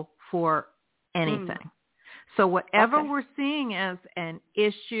tool for anything. So whatever we're seeing as an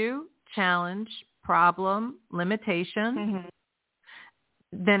issue, challenge, problem, limitation,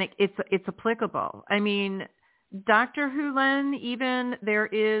 then it's applicable. I mean, Dr. Hulen, even there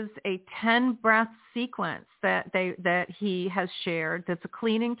is a 10-breath sequence that he has shared that's a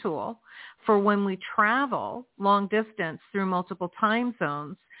cleaning tool for when we travel long distance through multiple time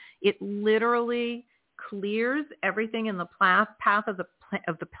zones. It literally clears everything in the path of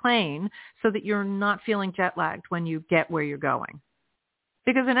the plane so that you're not feeling jet lagged when you get where you're going.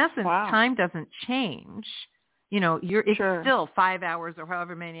 Because in essence, time doesn't change. You know, it's still 5 hours or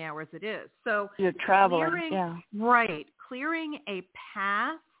however many hours it is. So you're traveling, clearing a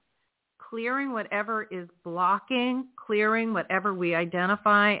path, clearing whatever is blocking, clearing whatever we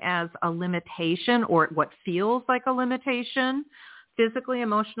identify as a limitation or what feels like a limitation, physically,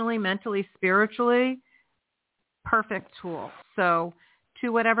 emotionally, mentally, spiritually, perfect tool. So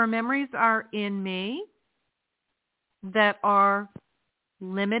to whatever memories are in me that are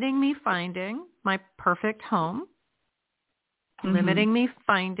limiting me finding my perfect home, limiting me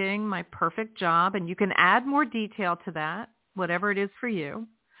finding my perfect job, and you can add more detail to that, whatever it is for you,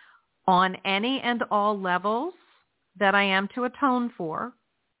 on any and all levels that I am to atone for,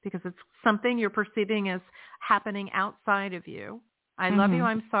 because it's something you're perceiving as happening outside of you. I love you,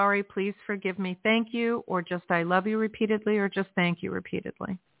 I'm sorry, please forgive me, thank you, or just I love you repeatedly, or just thank you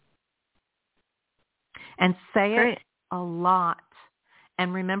repeatedly. And say it a lot.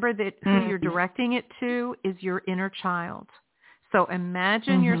 And remember that who you're directing it to is your inner child. So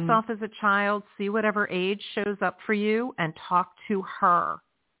imagine yourself as a child, see whatever age shows up for you, and talk to her.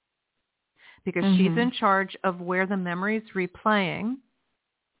 Because she's in charge of where the memories replaying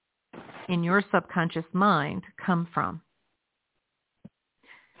in your subconscious mind come from.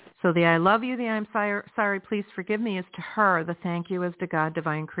 So the I love you, the I'm sorry, please forgive me is to her. The thank you is to God,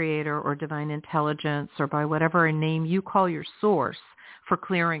 divine creator, or divine intelligence, or by whatever name you call your source for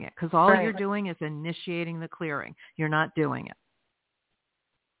clearing it. Because all you're doing is initiating the clearing. You're not doing it.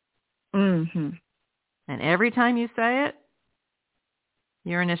 And every time you say it,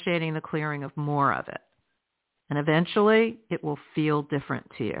 you're initiating the clearing of more of it. And eventually it will feel different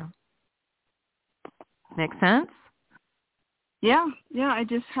to you. Make sense? Yeah, I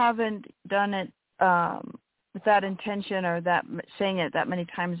just haven't done it with that intention or that saying it that many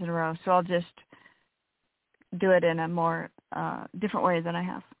times in a row. So I'll just do it in a more different way than I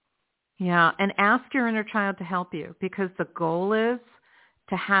have. Yeah, and ask your inner child to help you, because the goal is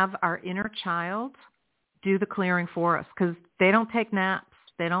to have our inner child do the clearing for us, because they don't take naps,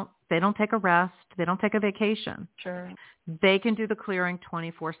 they don't take a rest, they don't take a vacation. Sure. They can do the clearing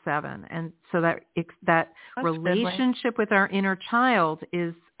 24/7, and so that relationship with our inner child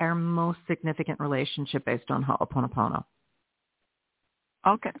is our most significant relationship based on Ho'oponopono.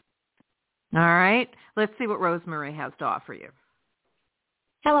 Okay. All right. Let's see what Rosemary has to offer you.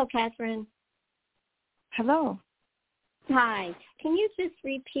 Hello, Catherine. Hello. Hi. Can you just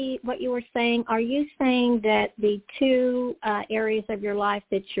repeat what you were saying? Are you saying that the two areas of your life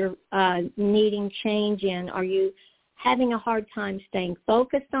that you're needing change in, are you having a hard time staying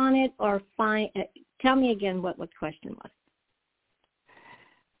focused on it, or tell me again what the question was.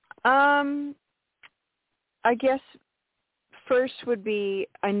 I guess first would be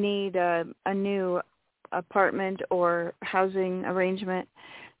I need a new apartment or housing arrangement,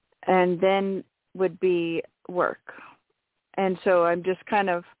 and then would be work. And so I'm just kind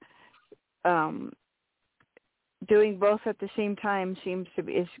of doing both at the same time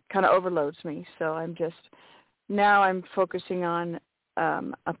is kind of overloads me. So I'm focusing on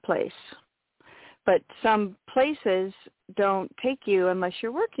a place. But some places don't take you unless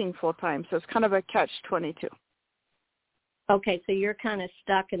you're working full time. So it's kind of a catch-22. Okay, so you're kind of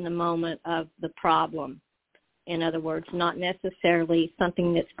stuck in the moment of the problem. In other words, not necessarily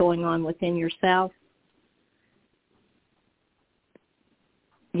something that's going on within yourself.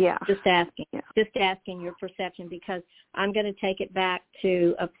 Yeah. Just asking your perception, because I'm going to take it back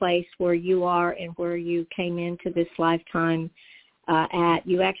to a place where you are and where you came into this lifetime at.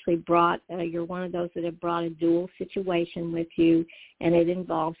 You actually you're one of those that have brought a dual situation with you, and it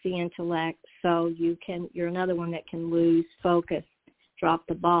involves the intellect. So you're another one that can lose focus, drop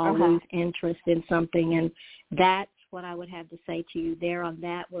the ball, lose interest in something. And that's what I would have to say to you there on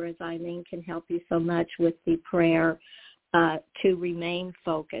that, whereas Ilene can help you so much with the prayer to remain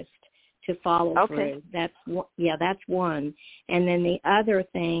focused. to follow through. That's one. And then the other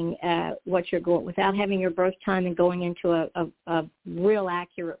thing, what you're going, without having your birth time and going into a real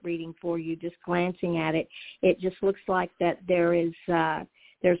accurate reading for you, just glancing at it, it just looks like that there's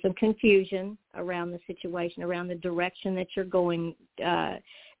some confusion around the situation, around the direction that you're going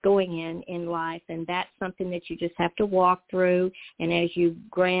in life, and that's something that you just have to walk through. And as you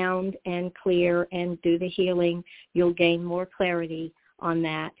ground and clear and do the healing, you'll gain more clarity on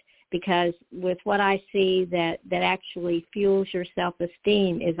that. Because with what I see that actually fuels your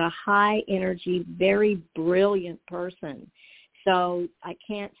self-esteem is a high energy, very brilliant person. So I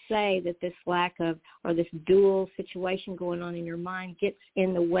can't say that this lack of, or this dual situation going on in your mind gets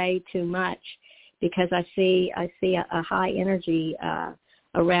in the way too much, because I see a high energy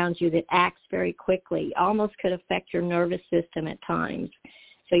around you that acts very quickly, almost could affect your nervous system at times.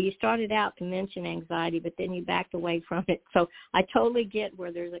 So you started out to mention anxiety, but then you backed away from it. So I totally get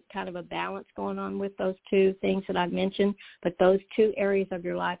where there's a kind of a balance going on with those two things that I've mentioned, but those two areas of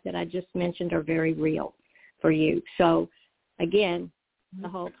your life that I just mentioned are very real for you. So again, the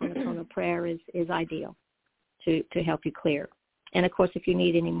whole Ho'oponopono prayer is ideal to help you clear. And, of course, if you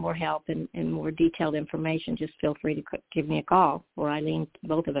need any more help and more detailed information, just feel free to give me a call, or Ilene,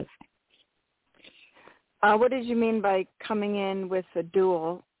 both of us. What did you mean by coming in with a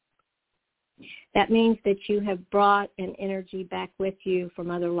dual? That means that you have brought an energy back with you from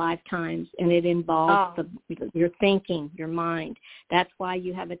other lifetimes, and it involves your thinking, your mind. That's why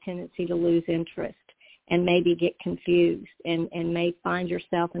you have a tendency to lose interest and maybe get confused and may find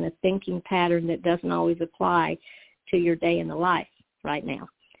yourself in a thinking pattern that doesn't always apply to your day in the life right now.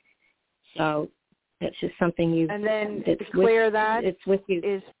 So that's just something you. And then to clear that, it's with you.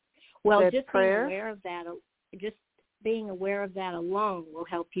 Just prayer? being aware of that alone will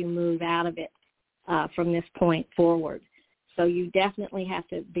help you move out of it from this point forward. So you definitely have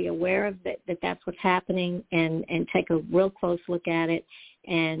to be aware of that's what's happening, and take a real close look at it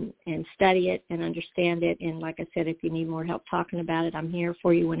and study it and understand it. And like I said, if you need more help talking about it, I'm here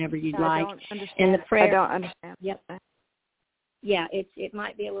for you whenever you'd like. Don't understand. And the prayer, I don't understand. Yep. Yeah, it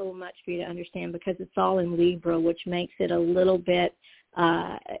might be a little much for you to understand because it's all in Libra, which makes it a little bit,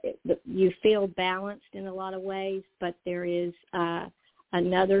 you feel balanced in a lot of ways, but there is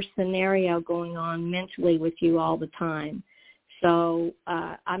another scenario going on mentally with you all the time. So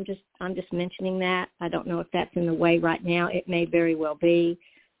I'm just mentioning that. I don't know if that's in the way right now. It may very well be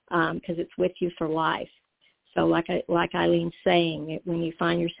because it's with you for life. So like Eileen's saying, when you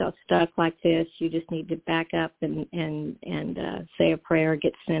find yourself stuck like this, you just need to back up and say a prayer,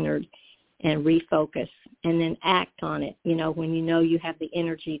 get centered, and refocus, and then act on it, when you know you have the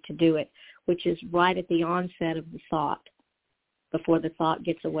energy to do it, which is right at the onset of the thought, before the thought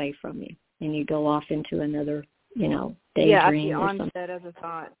gets away from you and you go off into another, daydream. Yeah, at the onset of the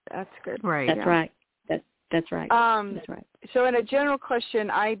thought. That's good. Right. That's right. That's right. That's right. So in a general question,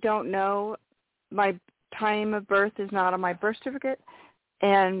 I don't know. My time of birth is not on my birth certificate,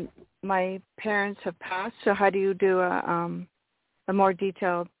 and my parents have passed. So how do you do a more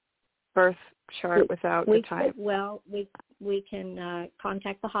detailed birth chart without the time? We can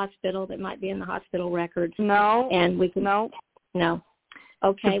contact the hospital. That might be in the hospital records. No. And we can. No.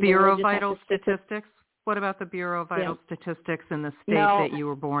 Okay. The Bureau of Vital Statistics. What about the Bureau of Vital Statistics in the state that you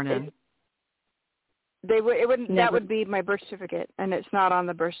were born in? It wouldn't. That would be my birth certificate, and it's not on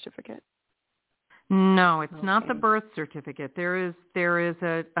the birth certificate. No, it's not the birth certificate. There is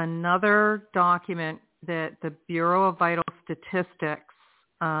another document that the Bureau of Vital Statistics,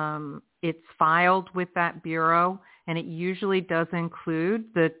 it's filed with that bureau, and it usually does include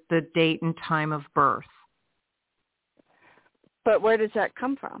the date and time of birth. But where does that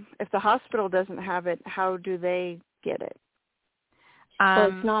come from? If the hospital doesn't have it, how do they get it?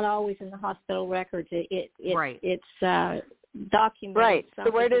 Well, it's not always in the hospital records. It's documented. Right. So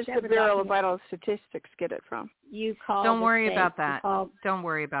where does the Bureau of Vital Statistics get it from? You call. Don't worry about that. Don't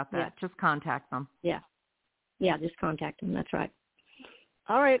worry about that. Yeah. Just contact them. Yeah, just contact them. That's right.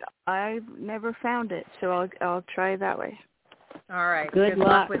 All right. I've never found it, so I'll try that way. All right. Good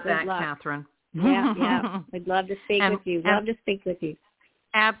luck with that, Catherine. Yeah. We'd love to speak with you. Love to speak with you.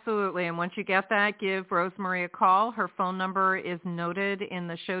 Absolutely. And once you get that, give Rosemary a call. Her phone number is noted in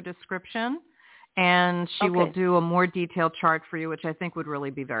the show description, and she will do a more detailed chart for you, which I think would really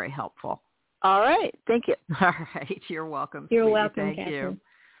be very helpful. All right. Thank you. All right. You're welcome. You're sweetie. welcome, Thank Catherine.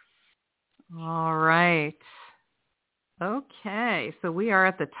 you. All right. Okay, so we are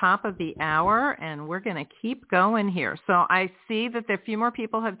at the top of the hour, and we're going to keep going here. So I see that a few more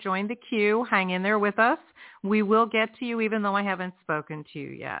people have joined the queue. Hang in there with us. We will get to you, even though I haven't spoken to you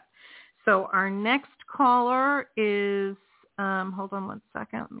yet. So our next caller is Hold on one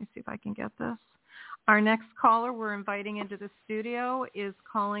second. Let me see if I can get this. Our next caller we're inviting into the studio is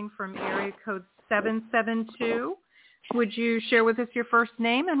calling from area code 772. Would you share with us your first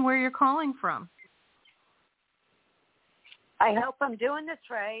name and where you're calling from? I hope I'm doing this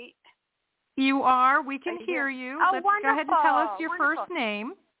right. You are. We can hear you. Oh, Let's wonderful. go ahead and tell us your Wonderful. first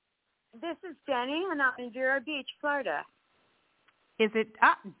name. This is Jenny, and I'm in Vero Beach, Florida. Is it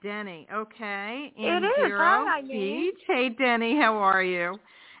Denny? Okay. It is. Vero Hi, Eileen. Beach. Hey, Denny. How are you?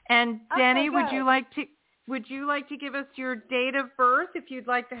 And Denny, good. would you like to give us your date of birth if you'd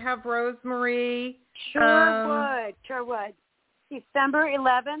like to have Rosemary? Sure would. December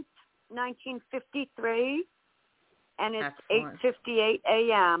 11th, 1953, and it's 8:58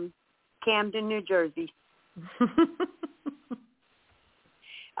 a.m. Camden, New Jersey.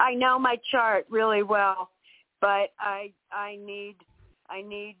 I know my chart really well, but I need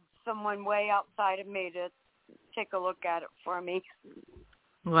someone way outside of me to take a look at it for me.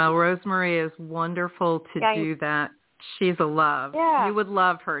 Well, Rosemary is wonderful to do that. She's a love. Yeah. You would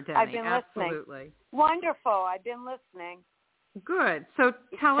love her, Denny. I've been Absolutely. listening. Wonderful. I've been listening. Good. So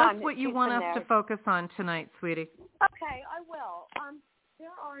tell us what you want us to focus on tonight, sweetie. Okay, I will. There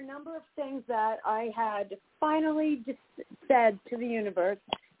are a number of things that I had finally just said to the universe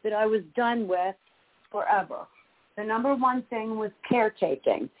that I was done with forever. The number one thing was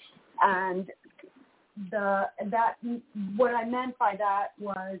caretaking, and what I meant by that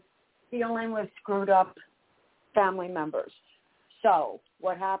was dealing with screwed up family members. So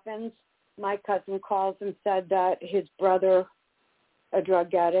what happens? My cousin calls and said that his brother, a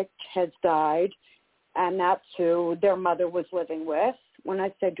drug addict, has died, and that's who their mother was living with. When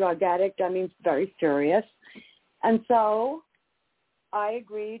I say drug addict, I mean very serious. And so I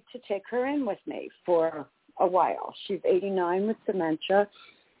agreed to take her in with me for a while. She's 89 with dementia.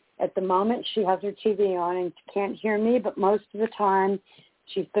 At the moment, she has her TV on and can't hear me, but most of the time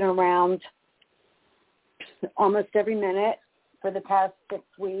she's been around almost every minute for the past 6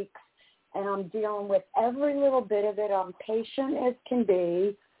 weeks, and I'm dealing with every little bit of it. I'm patient as can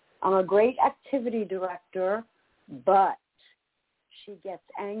be. I'm a great activity director, but she gets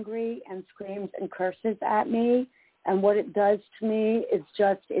angry and screams and curses at me, and what it does to me is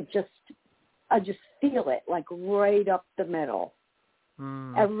I just feel it like right up the middle.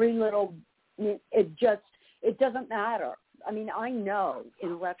 Every little, it doesn't matter. I mean, I know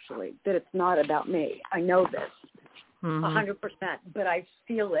intellectually that it's not about me. I know this 100%, but I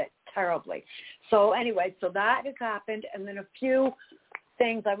feel it terribly. So anyway, so that has happened, and then a few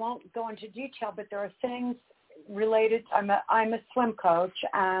things, I won't go into detail, but there are things related. I'm a swim coach,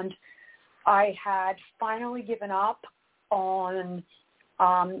 and I had finally given up on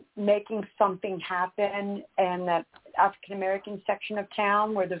making something happen in that African-American section of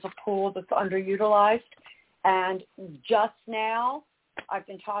town where there's a pool that's underutilized. And just now, I've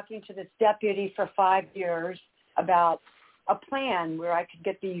been talking to this deputy for 5 years about a plan where I could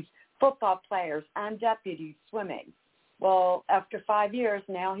get these football players and deputies swimming. Well, after 5 years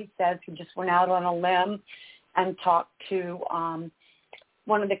now, he says he just went out on a limb and talked to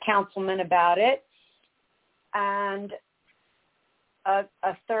one of the councilmen about it. And a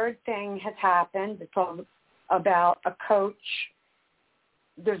third thing has happened. It's all about a coach.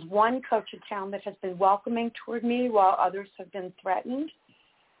 There's one coach in town that has been welcoming toward me while others have been threatened.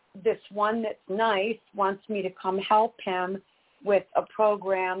 This one that's nice wants me to come help him with a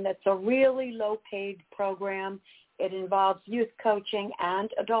program that's a really low-paid program. It involves youth coaching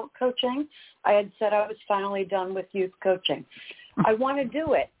and adult coaching. I had said I was finally done with youth coaching. I want to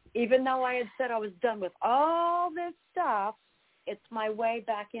do it. Even though I had said I was done with all this stuff, it's my way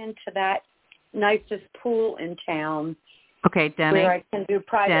back into that nicest pool in town. Okay, Denny. Where I can do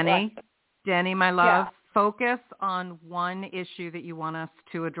private lessons. Denny, my love, Yeah. focus on one issue that you want us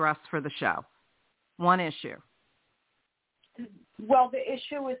to address for the show. One issue. Well, the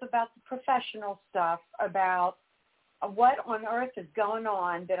issue is about the professional stuff, about what on earth is going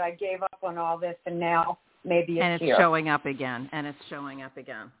on that I gave up on all this and now maybe it's And it's here. showing up again.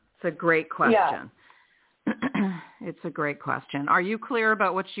 It's a great question. Yeah. It's a great question. Are you clear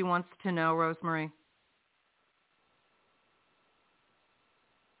about what she wants to know, Rosemary?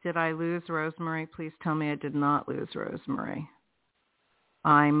 Did I lose Rosemary? Please tell me I did not lose Rosemary.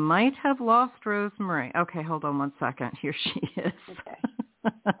 I might have lost Rosemary. Okay, hold on one second. Here she is.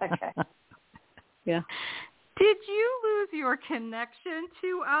 Okay. Yeah. Did you lose your connection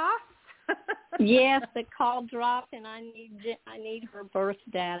to us? Yes, the call dropped, and I need her birth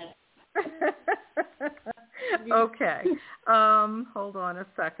data. Okay. Hold on a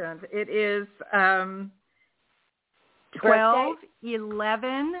second. It is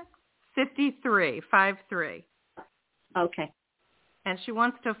 12/11/53. Okay. And she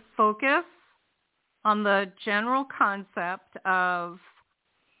wants to focus on the general concept of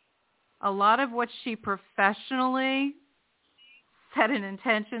a lot of what she professionally set an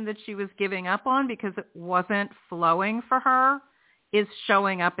intention that she was giving up on because it wasn't flowing for her is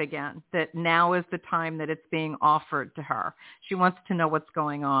showing up again, that now is the time that it's being offered to her. She wants to know what's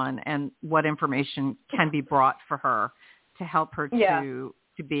going on and what information can be brought for her to help her to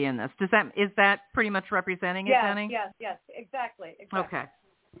be in this. Is that pretty much representing it, Jenny? Yes, exactly. Okay.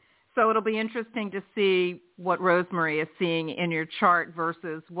 So it'll be interesting to see what Rosemary is seeing in your chart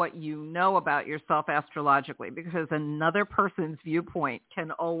versus what you know about yourself astrologically, because another person's viewpoint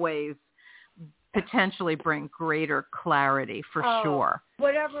can always potentially bring greater clarity for sure.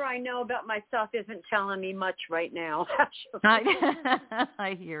 Whatever I know about myself isn't telling me much right now.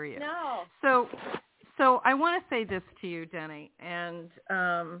 I hear you. No. So I want to say this to you, Denny, and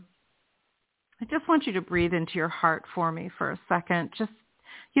I just want you to breathe into your heart for me for a second.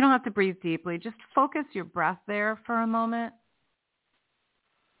 You don't have to breathe deeply. Just focus your breath there for a moment.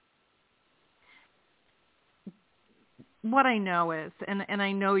 What I know is, and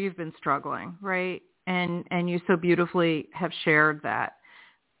I know you've been struggling, right? And you so beautifully have shared that.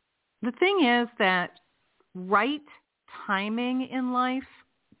 The thing is that right timing in life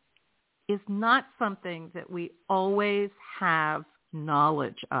is not something that we always have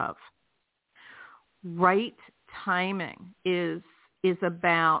knowledge of. Right timing is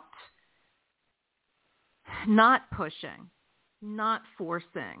about not pushing, not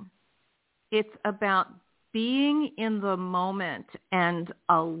forcing. It's about being in the moment and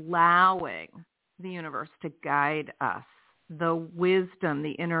allowing the universe to guide us, the wisdom,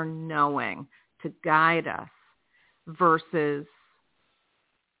 the inner knowing to guide us versus,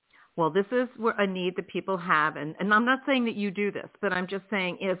 well, this is a need that people have. And I'm not saying that you do this, but I'm just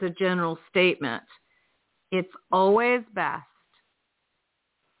saying as a general statement, it's always best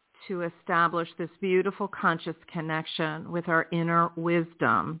to establish this beautiful conscious connection with our inner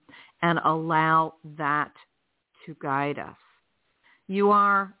wisdom and allow that to guide us. You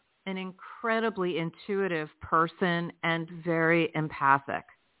are an incredibly intuitive person and very empathic,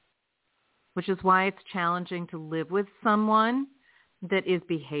 which is why it's challenging to live with someone that is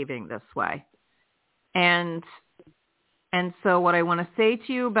behaving this way. And so what I want to say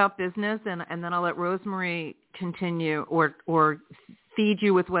to you about business, and then I'll let Rosemary continue or feed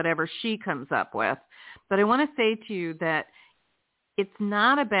you with whatever she comes up with. But I want to say to you that it's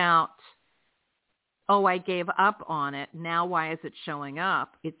not about, oh, I gave up on it. Now why is it showing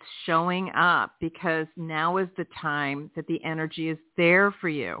up? It's showing up because now is the time that the energy is there for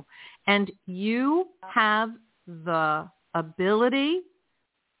you. And you have the ability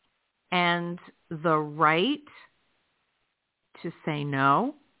and the right to say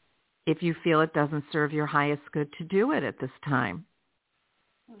no if you feel it doesn't serve your highest good to do it at this time.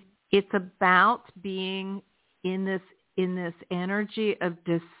 It's about being in this energy of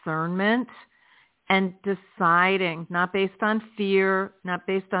discernment and deciding, not based on fear, not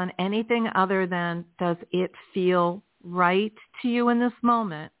based on anything other than, does it feel right to you in this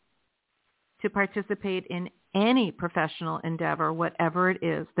moment to participate in any professional endeavor, whatever it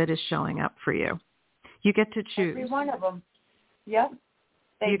is that is showing up for you. You get to choose. Every one of them. Yep.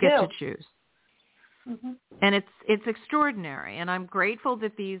 You get to choose. Mm-hmm. And it's extraordinary. And I'm grateful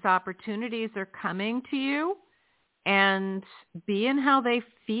that these opportunities are coming to you and being how they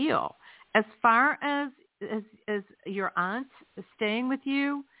feel. As far as your aunt staying with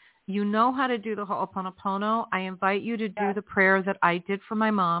you, you know how to do the Ho'oponopono. I invite you to do the prayer that I did for my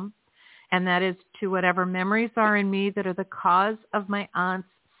mom, and that is to whatever memories are in me that are the cause of my aunt's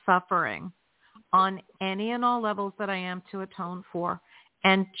suffering on any and all levels that I am to atone for,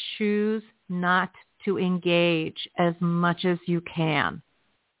 and choose not to engage as much as you can.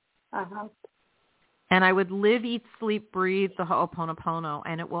 Uh-huh. And I would live, eat, sleep, breathe the Ho'oponopono,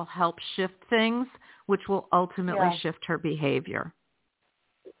 and it will help shift things, which will ultimately shift her behavior.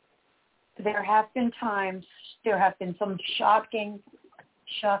 There have been some shocking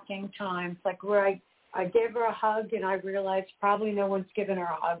times, like where I gave her a hug and I realized probably no one's given her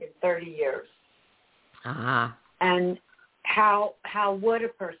a hug in 30 years. Ah. And how would a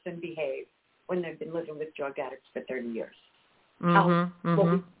person behave when they've been living with drug addicts for 30 years?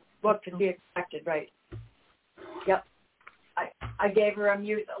 What could be expected, right? Yep. I gave her a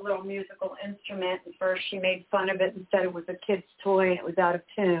little musical instrument, and first she made fun of it and said it was a kid's toy and it was out of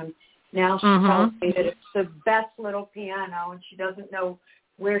tune. Now she tells me that it's the best little piano, and she doesn't know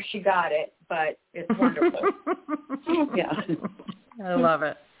where she got it, but it's wonderful. Yeah. I love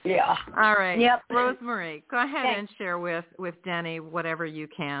it. Yeah. All right. Yep. Rosemary, go ahead and share with Denny whatever you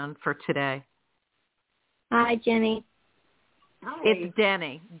can for today. Hi, Jenny. Hi. It's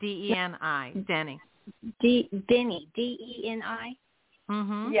Denny, D-E-N-I, Denny. Denny, D-E-N-I?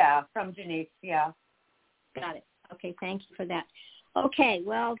 Mm-hmm. Yeah, from Janice, yeah. Got it. Okay, thank you for that. Okay,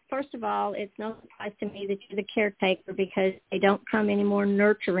 well, first of all, it's no surprise to me that you're the caretaker because they don't come any more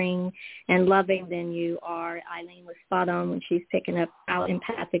nurturing and loving than you are. Ilene was spot on when she's picking up how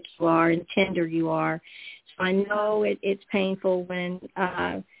empathic you are and tender you are. So I know it's painful when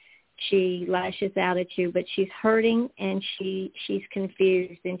she lashes out at you, but she's hurting and she's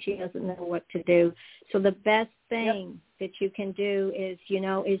confused and she doesn't know what to do. So the best thing that you can do is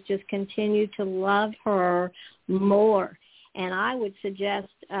just continue to love her more. And I would suggest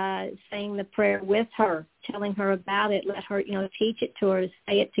saying the prayer with her, telling her about it, let her, teach it to her,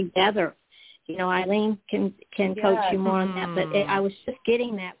 say it together. Ilene can coach you more on that. But I was just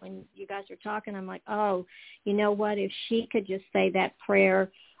getting that when you guys were talking. I'm like, oh, you know what? If she could just say that prayer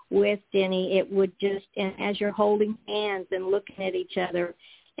with Denny, it would just, and as you're holding hands and looking at each other,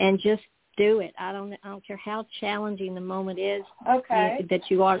 and just do it. I don't care how challenging the moment is that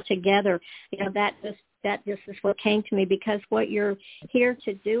you are together. That just is what came to me, because what you're here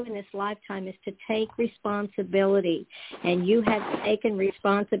to do in this lifetime is to take responsibility, and you have taken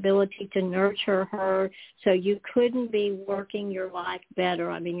responsibility to nurture her, so you couldn't be working your life better.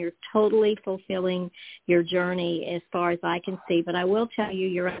 I mean, you're totally fulfilling your journey as far as I can see, but I will tell you,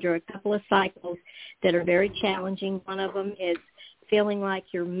 you're under a couple of cycles that are very challenging. One of them is feeling like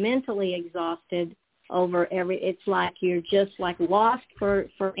you're mentally exhausted over it's like you're just like lost for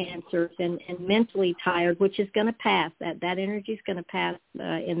answers and mentally tired, which is going to pass. That energy is going to pass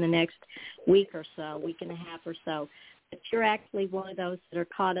in the next week or so, week and a half or so. But you're actually one of those that are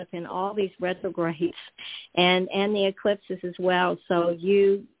caught up in all these retrogrades and the eclipses as well. So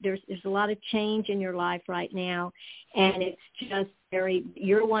there's a lot of change in your life right now, and it's just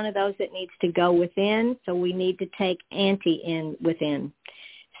you're one of those that needs to go within. So we need to take in within.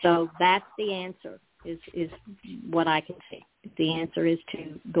 So that's the answer. Is what I can see. The answer is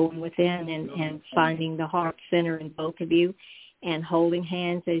to going within and finding the heart center in both of you and holding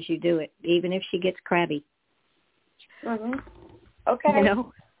hands as you do it, even if she gets crabby. Mm-hmm. Okay.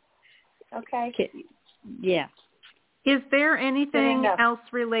 Okay. Yeah. Is there anything else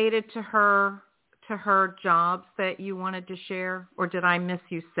related to her jobs that you wanted to share, or did I miss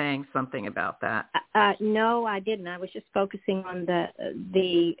you saying something about that? No, I didn't. I was just focusing on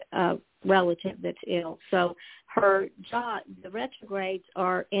the relative that's ill. So her job, the retrogrades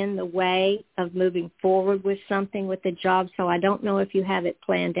are in the way of moving forward with something with the job. So I don't know if you have it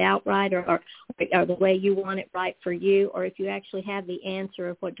planned out right or the way you want it right for you, or if you actually have the answer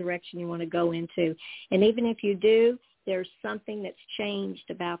of what direction you want to go into. And even if you do, there's something that's changed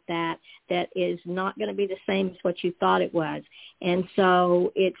about that is not going to be the same as what you thought it was. And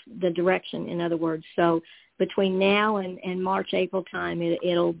so it's the direction, in other words. So between now and March, April time,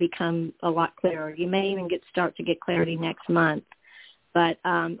 it'll become a lot clearer. You may even start to get clarity next month. But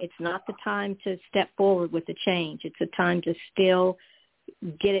it's not the time to step forward with the change. It's a time to still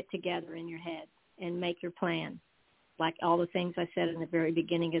get it together in your head and make your plan. Like all the things I said in the very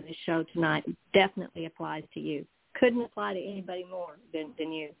beginning of the show tonight definitely applies to you. Couldn't apply to anybody more than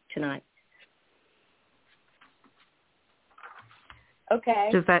you tonight. Okay.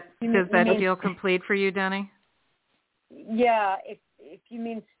 Does that feel complete for you, Denny? Yeah, if you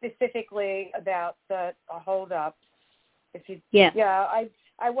mean specifically about the hold up,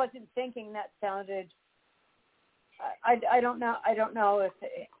 I wasn't thinking that sounded. I don't know. I don't know if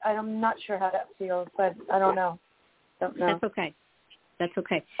I'm not sure how that feels, but I don't know. That's okay. That's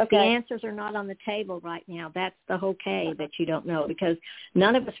okay. The answers are not on the table right now. That's the okay that you don't know, because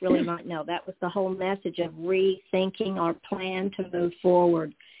none of us really might know. That was the whole message of rethinking our plan to move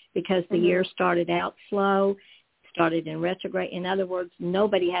forward, because the year started out slow, started in retrograde. In other words,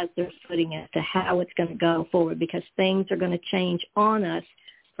 nobody has their footing as to how it's going to go forward, because things are going to change on us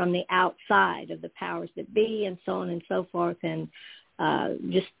from the outside of the powers that be and so on and so forth, and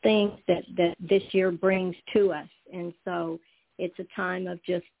just things that this year brings to us. And so it's a time of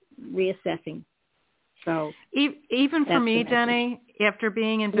just reassessing. So even for me, Denny, after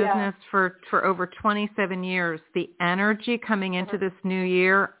being in business for over 27 years, the energy coming into this new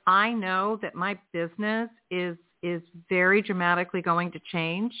year, I know that my business is very dramatically going to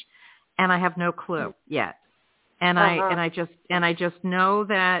change, and I have no clue yet. And I just know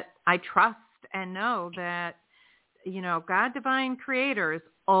that I trust and know that, God, divine creator, is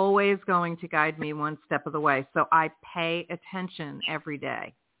always going to guide me one step of the way. So I pay attention every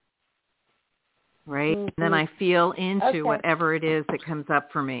day, right? And then I feel into whatever it is that comes up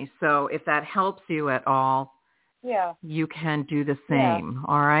for me. So if that helps you at all, you can do the same.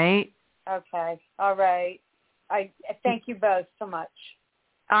 All right? Okay. All right. I thank you both so much.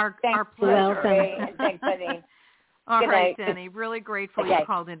 Our pleasure. Welcome. And thanks, Eileen. All Good right, night. Denny. Really grateful Okay. you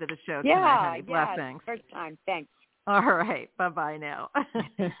called into the show tonight, honey. Blessings. First time. Thanks. All right. Bye-bye now.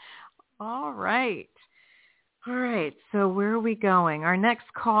 All right. All right. So where are we going? Our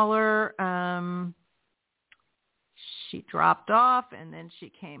next caller, she dropped off and then she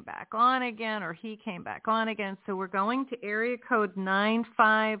came back on again, or he came back on again. So we're going to area code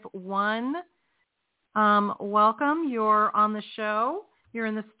 951. Welcome. You're on the show. You're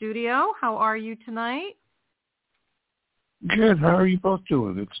in the studio. How are you tonight? Good. How are you both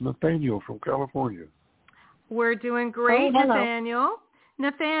doing? It's Nathaniel from California. We're doing great, Nathaniel.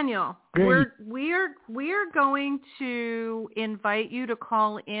 Nathaniel, Great. we are going to invite you to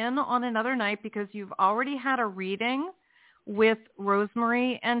call in on another night because you've already had a reading with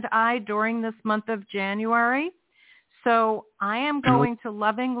Rosemary and I during this month of January. So I am going to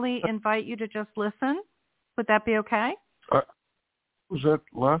lovingly invite you to just listen. Would that be okay? Was that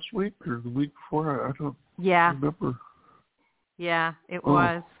last week or the week before? I don't remember. Yeah, it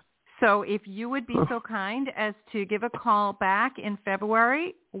was. So if you would be so kind as to give a call back in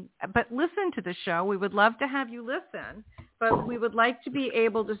February, but listen to the show. We would love to have you listen, but we would like to be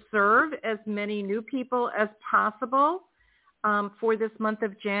able to serve as many new people as possible for this month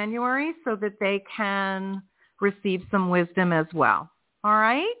of January so that they can receive some wisdom as well. All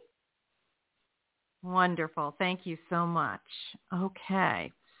right? Wonderful. Thank you so much.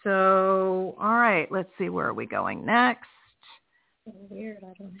 Okay. So, all right, let's see, where are we going next? Weird.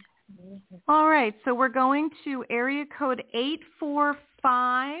 I don't know. All right, so we're going to area code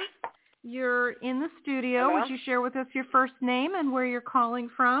 845. You're in the studio. Hello? Would you share with us your first name and where you're calling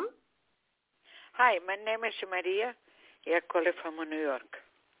from? Hi, my name is Maria. I'm calling from New York.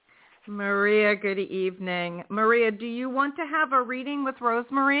 Maria, good evening. Maria, do you want to have a reading with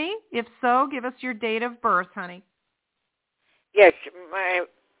Rosemary? If so, give us your date of birth, honey. Yes,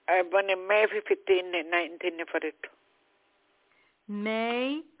 I born in May 15, 1942.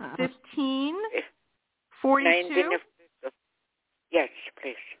 May 15, 42? Yes,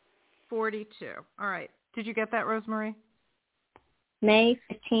 please. 42. All right. Did you get that, Rosemary? May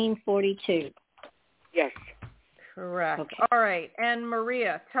 15, 42. Yes. Correct. Okay. All right. And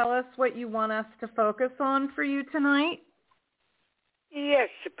Maria, tell us what you want us to focus on for you tonight. Yes,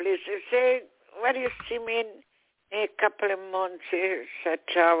 please. Say, what do you see me in a couple of months,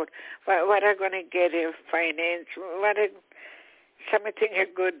 travel? What are going to get in finance? Something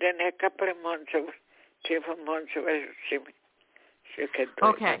good in a couple of months, 3 or 4 months, what do you see me? So you can do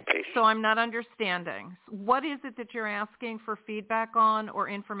okay. So I'm not understanding. What is it that you're asking for feedback on or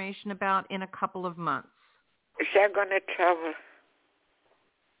information about in a couple of months? I'm going to travel.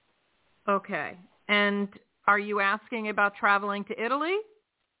 Okay. And are you asking about traveling to Italy?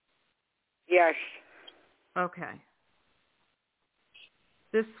 Yes. Okay.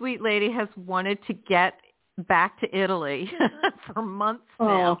 This sweet lady has wanted to get back to Italy for months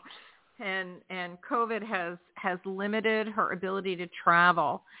now. And COVID has limited her ability to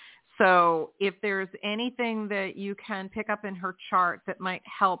travel. So if there's anything that you can pick up in her chart that might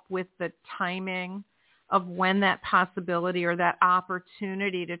help with the timing of when that possibility or that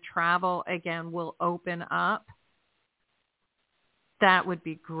opportunity to travel again will open up, that would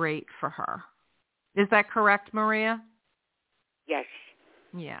be great for her. Is that correct, Maria? Yes.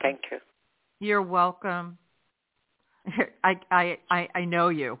 Yeah. Thank you. You're welcome. I know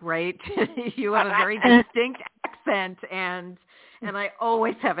you, right? You have a very distinct accent, and I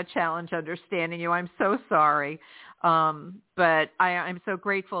always have a challenge understanding you. I'm so sorry, but I'm so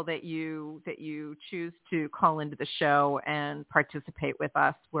grateful that you choose to call into the show and participate with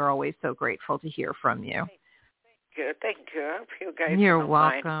us. We're always so grateful to hear from you. Thank you. I hope you guys You're don't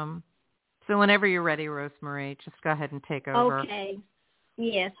welcome. mind. So whenever you're ready, Rosemary, just go ahead and take over. Okay.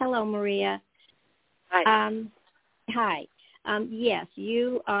 Yes. Hello, Maria. Hi. Hi. Yes,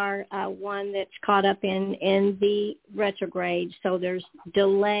 you are one that's caught up in the retrograde, so there's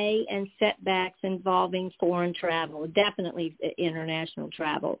delay and setbacks involving foreign travel, definitely international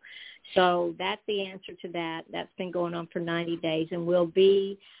travel. So that's the answer to that. That's been going on for 90 days and will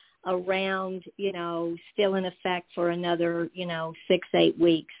be around, still in effect for another, 6-8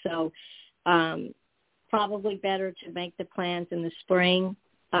 weeks. So probably better to make the plans in the spring.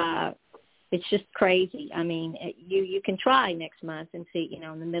 It's just crazy. I mean, you can try next month and see,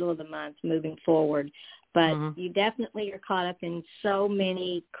 in the middle of the month moving forward. But you definitely are caught up in so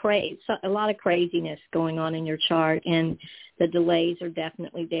many a lot of craziness going on in your chart, and the delays are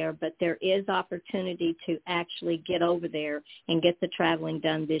definitely there. But there is opportunity to actually get over there and get the traveling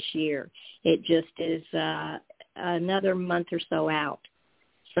done this year. It just is another month or so out.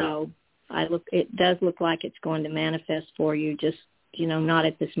 So it does look like it's going to manifest for you, just, not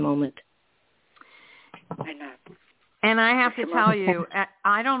at this moment. I know. And I have to tell you,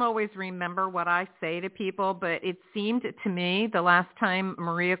 I don't always remember what I say to people, but it seemed to me the last time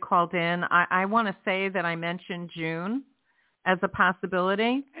Maria called in, I want to say that I mentioned June as a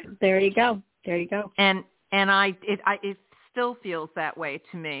possibility. There you go. And it still feels that way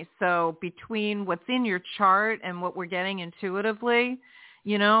to me. So between what's in your chart and what we're getting intuitively,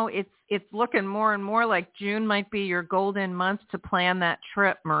 it's looking more and more like June might be your golden month to plan that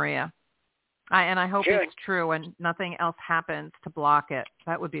trip, Maria. And I hope it's true and nothing else happens to block it.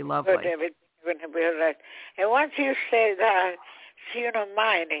 That would be lovely. Good, everything's going to be all right. And once you say that, you don't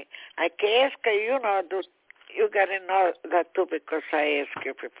mind, I can ask you, you got to know that too because I asked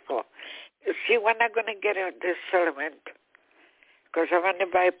you before. You see, when I'm going to get in this settlement, because I want to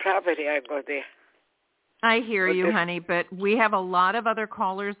buy property, I go there. I hear you, honey, but we have a lot of other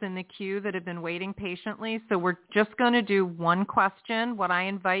callers in the queue that have been waiting patiently, so we're just going to do one question. What I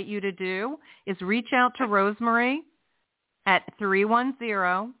invite you to do is reach out to Rosemary at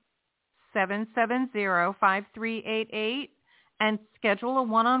 310-770-5388 and schedule a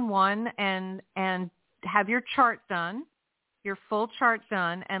one-on-one and have your chart done, your full chart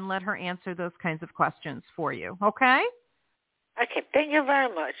done, and let her answer those kinds of questions for you, okay? Okay, thank you very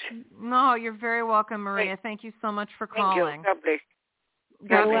much. No, you're very welcome, Maria. Thank you so much for calling. Thank you. You're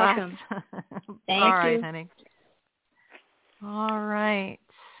God bless. welcome. Thank All right, you. honey. All right.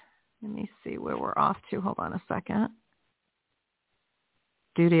 Let me see where we're off to. Hold on a second.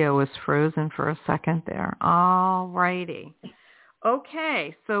 Studio was frozen for a second there. All righty.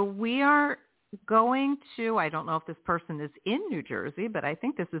 Okay, so we are going to, I don't know if this person is in New Jersey, but I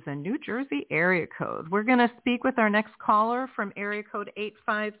think this is a New Jersey area code. We're going to speak with our next caller from area code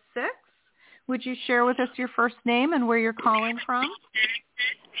 856. Would you share with us your first name and where you're calling from?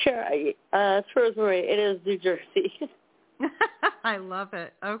 Sure. It's Rosemary. It is New Jersey. I love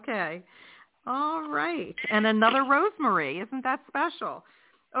it. Okay. All right. And another Rosemary. Isn't that special?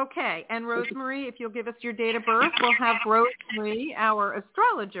 Okay. And Rosemary, if you'll give us your date of birth, we'll have Rosemary, our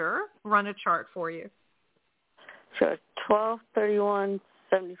astrologer, run a chart for you. Sure. 12/31/74.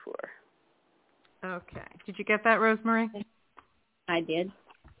 Okay. Did you get that, Rosemary? I did.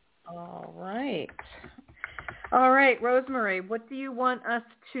 All right. All right, Rosemary, what do you want us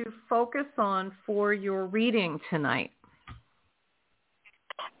to focus on for your reading tonight?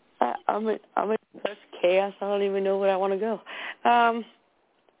 I'm in such chaos. I don't even know where I want to go.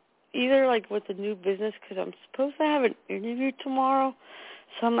 Either like with the new business, because I'm supposed to have an interview tomorrow,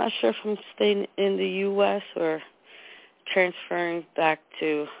 so I'm not sure if I'm staying in the U.S. or transferring back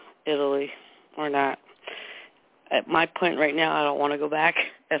to Italy or not. At my point right now, I don't want to go back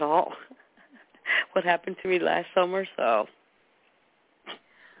at all. What happened to me last summer, so.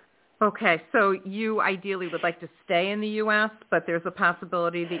 Okay, so you ideally would like to stay in the U.S., but there's a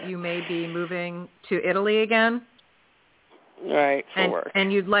possibility that you may be moving to Italy again? Right, for work.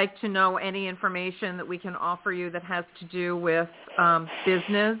 And you'd like to know any information that we can offer you that has to do with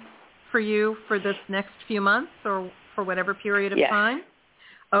business for you for this next few months or for whatever period of time?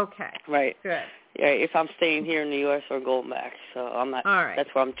 Okay. Right. Good. Yeah, if I'm staying here in the U.S. or going back. So I'm not. All right. That's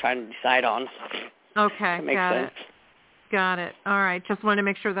what I'm trying to decide on. Okay, got it. Got it. All right. Just wanted to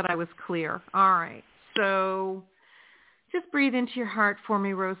make sure that I was clear. All right. So just breathe into your heart for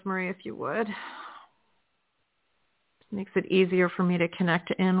me, Rosemary, if you would. Makes it easier for me to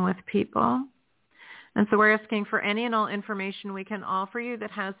connect in with people. And so we're asking for any and all information we can offer you that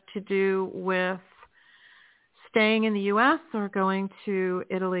has to do with staying in the U.S. or going to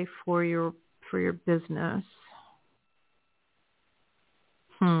Italy for your business.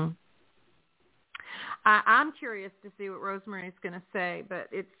 I'm curious to see what Rosemary's going to say, but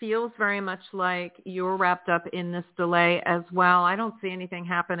it feels very much like you're wrapped up in this delay as well. I don't see anything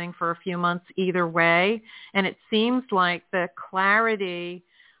happening for a few months either way, and it seems like the clarity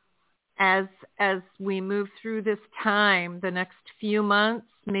as we move through this time, the next few months,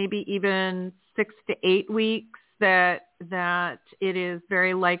 maybe even 6 to 8 weeks, that it is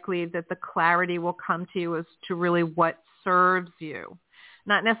very likely that the clarity will come to you as to really what serves you.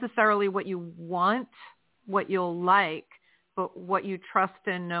 Not necessarily what you want, what you'll like, but what you trust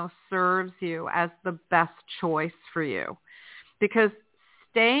and know serves you as the best choice for you. Because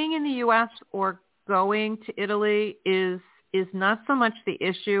staying in the U.S. or going to Italy is not so much the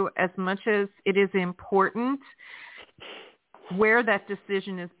issue as much as it is important where that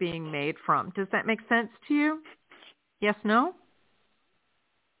decision is being made from. Does that make sense to you? Yes, no?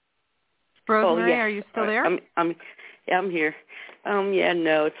 Rosemary, are you still there? I'm here.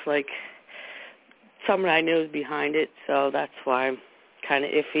 No, it's like someone I know is behind it, so that's why I'm kind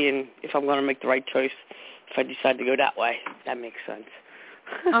of iffy and if I'm going to make the right choice if I decide to go that way. If that makes sense.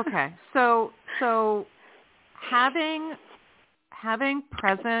 Okay. So having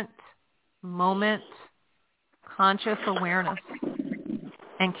present moment conscious awareness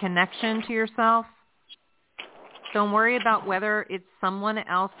and connection to yourself. Don't worry about whether it's someone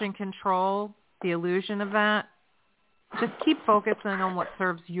else in control, the illusion of that. Just keep focusing on what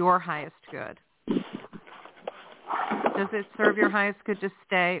serves your highest good. Does it serve your highest good to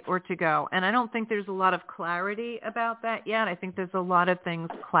stay or to go? And I don't think there's a lot of clarity about that yet. I think there's a lot of things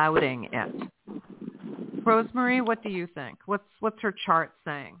clouding it. Rosemary, what do you think? What's her chart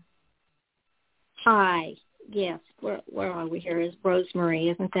saying? Hi. Yes. Where are we here? Is Rosemary.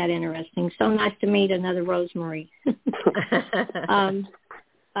 Isn't that interesting? So nice to meet another Rosemary.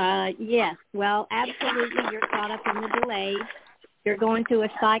 Yes. Well, absolutely. You're caught up in the delays. You're going through a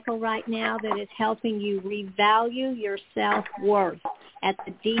cycle right now that is helping you revalue your self-worth at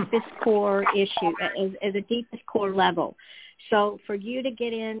the deepest core issue, at the deepest core level. So for you to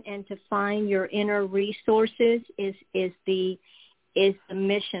get in and to find your inner resources is the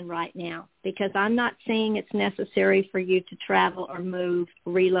mission right now, because I'm not saying it's necessary for you to travel or move,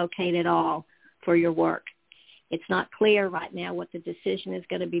 relocate at all for your work. It's not clear right now what the decision is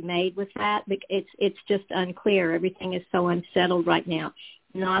going to be made with that. It's just unclear. Everything is so unsettled right now.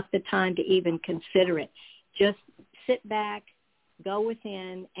 Not the time to even consider it. Just sit back, go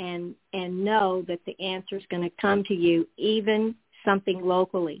within, and know that the answer is going to come to you, even something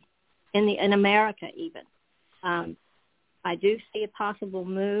locally, in America even. I do see a possible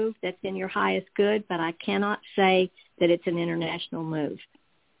move that's in your highest good, but I cannot say that it's an international move.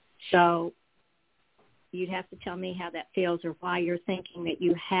 So you'd have to tell me how that feels or why you're thinking that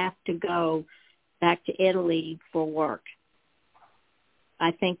you have to go back to Italy for work.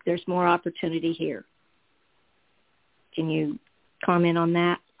 I think there's more opportunity here. Can you comment on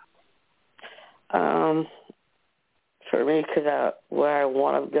that? For me, because where I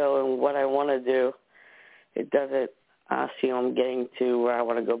want to go and what I want to do, it doesn't seem I'm getting to where I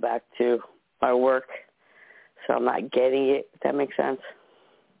want to go back to my work. So I'm not getting it, if that makes sense.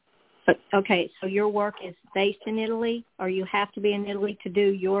 Okay, so your work is based in Italy, or you have to be in Italy to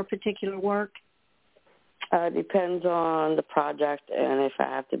do your particular work? Depends on the project, and if I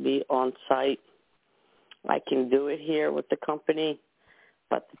have to be on site, I can do it here with the company.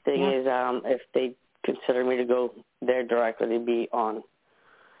 But the thing is, if they consider me to go there directly, to be on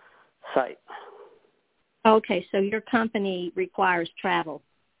site. Okay, so your company requires travel.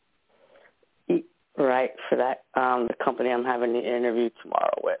 Right, for that, the company I'm having the interview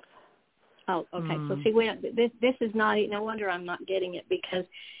tomorrow with. Oh, okay. So see, this is not, no wonder I'm not getting it, because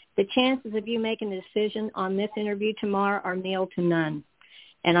the chances of you making a decision on this interview tomorrow are nil to none.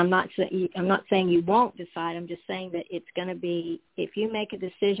 And I'm not saying you won't decide. I'm just saying that it's going to be, if you make a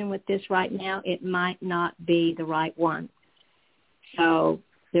decision with this right now, it might not be the right one. So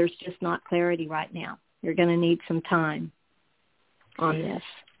there's just not clarity right now. You're going to need some time on this,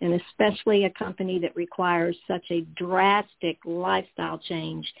 and especially a company that requires such a drastic lifestyle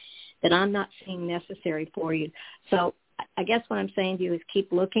change that I'm not seeing necessary for you. So I guess what I'm saying to you is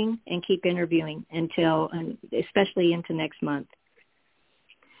keep looking and keep interviewing especially into next month.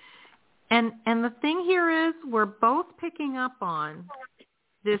 And the thing here is, we're both picking up on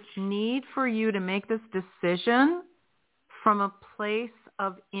this need for you to make this decision from a place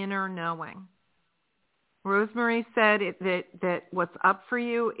of inner knowing. Rosemary said that what's up for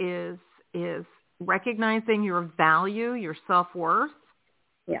you is recognizing your value, your self-worth,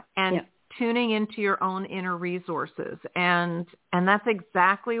 and tuning into your own inner resources. And that's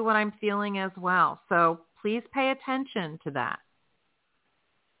exactly what I'm feeling as well. So please pay attention to that.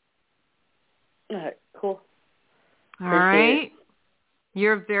 All right, cool. All right.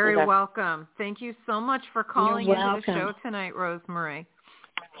 You're very welcome. Thank you so much for calling into the show tonight, Rosemary.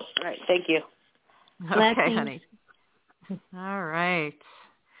 All right, thank you. Okay, honey. All right.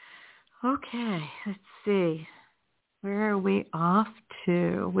 Okay, let's see. Where are we off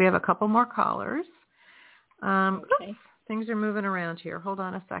to? We have a couple more callers. Oops, things are moving around here. Hold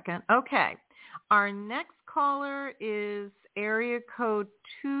on a second. Okay. Our next caller is area code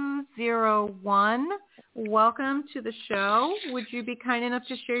 201. Welcome to the show. Would you be kind enough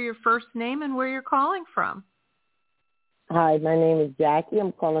to share your first name and where you're calling from? Hi, my name is Jackie.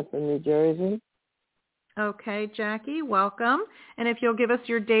 I'm calling from New Jersey. Okay, Jackie, welcome. And if you'll give us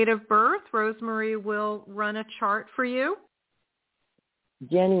your date of birth, Rosemary will run a chart for you.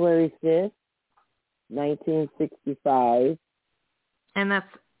 January 5th, 1965. And that's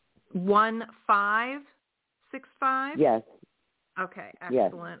 1565? Yes. Okay,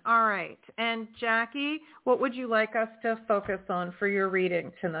 excellent. Yes. All right. And Jackie, what would you like us to focus on for your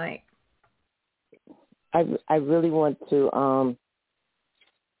reading tonight? I really want to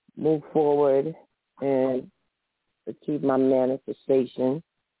move forward and achieve my manifestation,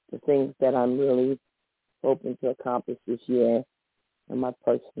 the things that I'm really hoping to accomplish this year in my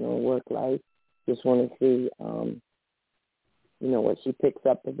personal work life. Just want to see, what she picks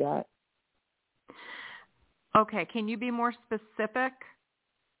up with that. Okay, can you be more specific?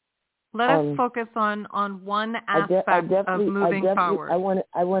 Let us focus on one aspect of moving forward. I want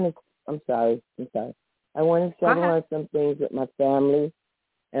to. I'm sorry. I want to settle on some things with my family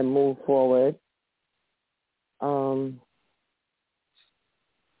and move forward. I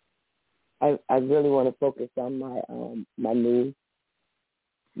really want to focus on my move,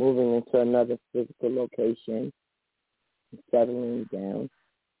 moving into another physical location, settling down.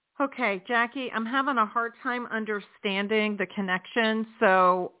 Okay, Jackie, I'm having a hard time understanding the connection,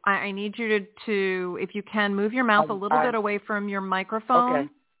 so I need you to, if you can, move your mouth a little bit away from your microphone. Okay.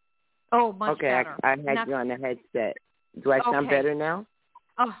 Oh, much better. I had you on the headset. Do I sound better now?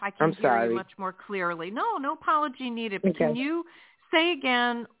 Oh, I can hear you much more clearly. No apology needed. But can you say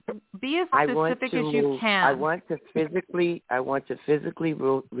again, be as specific as you can. I want to physically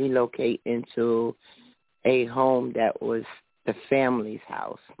relocate into a home that was the family's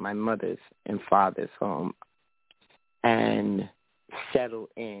house, my mother's and father's home, and settle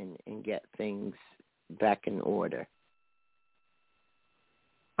in and get things back in order.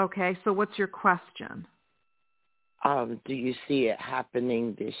 Okay, so what's your question? Do you see it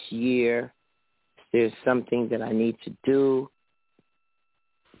happening this year? Is there something that I need to do,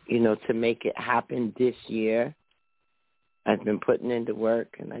 to make it happen this year? I've been putting into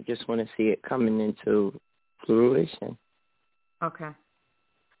work, and I just want to see it coming into fruition. Okay.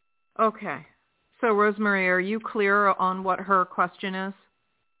 So, Rosemary, are you clear on what her question is?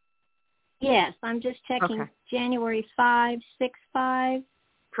 Yes, I'm just checking. January 565.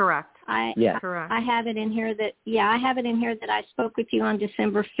 Correct. Correct. I have it in here that I spoke with you on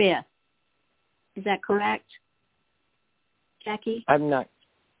December 5th. Is that correct, Jackie? I'm not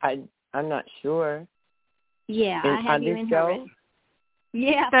sure. Yeah, I have you in here.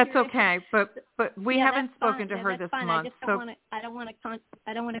 Yeah, that's okay. But we haven't spoken to her this month. I don't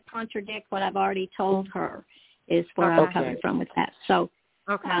want to contradict what I've already told her. Is where I'm coming from with that. So,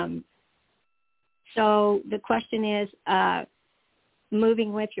 so the question is,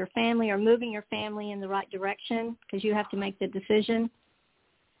 moving with your family or moving your family in the right direction, because you have to make the decision.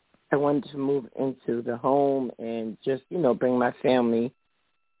 I wanted to move into the home and just, bring my family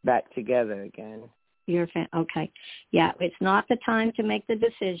back together again. Okay. Yeah, it's not the time to make the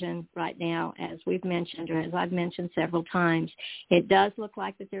decision right now, as we've mentioned, or as I've mentioned several times. It does look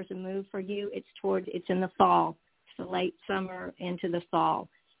like that there's a move for you. It's in the fall. It's the late summer into the fall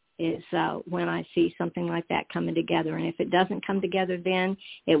is when I see something like that coming together. And if it doesn't come together then,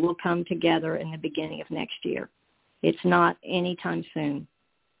 it will come together in the beginning of next year. It's not anytime soon.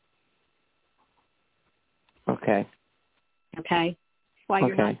 Okay. That's why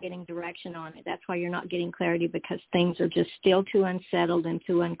you're not getting direction on it. That's why you're not getting clarity, because things are just still too unsettled and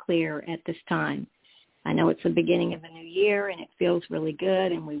too unclear at this time. I know it's the beginning of a new year and it feels really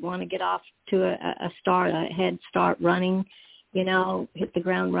good and we want to get off to a head start running, hit the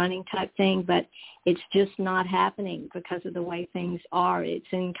ground running type thing, but it's just not happening because of the way things are. We're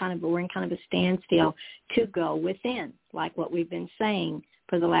in kind of a standstill to go within, like what we've been saying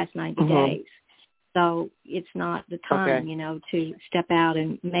for the last 90 days. So it's not the time, to step out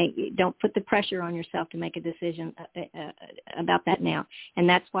and don't put the pressure on yourself to make a decision about that now. And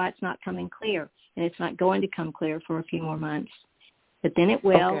that's why it's not coming clear. And it's not going to come clear for a few more months. But then it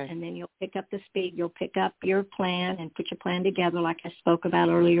will, and then you'll pick up the speed. You'll pick up your plan and put your plan together like I spoke about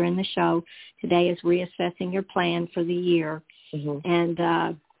earlier in the show. Today is reassessing your plan for the year. And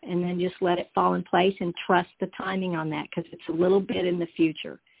then just let it fall in place and trust the timing on that, because it's a little bit in the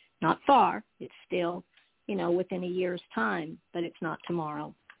future. Not far. It's still, within a year's time, but it's not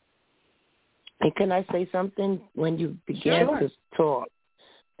tomorrow. And can I say something? When you began to talk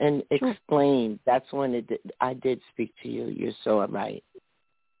and explain, that's when I did speak to you. You're so right.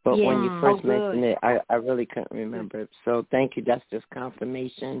 But when you first mentioned it, I really couldn't remember. So thank you. That's just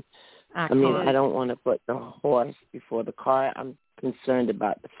confirmation. Excellent. I don't want to put the horse before the cart. I'm concerned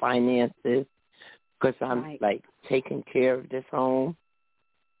about the finances because I'm taking care of this home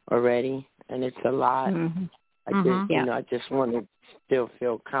already, and it's a lot. I just want to still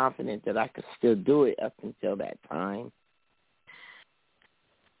feel confident that I could still do it up until that time.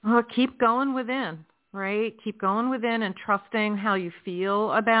 Well, keep going within, right? Keep going within and trusting how you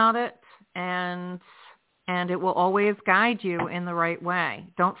feel about it, and and it will always guide you in the right way.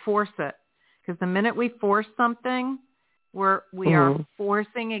 Don't force it, because the minute we force something, we are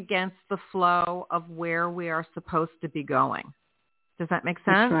forcing against the flow of where we are supposed to be going. Does that make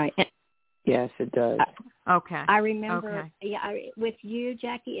sense? That's right. Yes, it does. Okay. I remember, with you,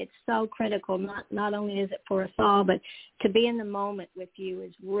 Jackie, it's so critical. Not only is it for us all, but to be in the moment with you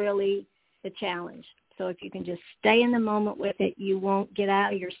is really the challenge. So if you can just stay in the moment with it, you won't get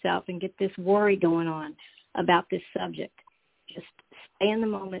out of yourself and get this worry going on about this subject. Just stay in the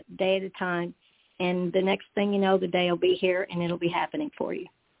moment, day at a time, and the next thing you know, the day will be here and it'll be happening for you.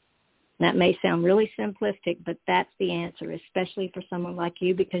 That may sound really simplistic, but that's the answer, especially for someone like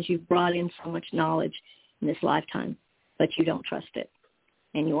you, because you've brought in so much knowledge in this lifetime, but you don't trust it.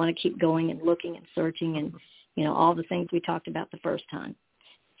 And you want to keep going and looking and searching and, all the things we talked about the first time.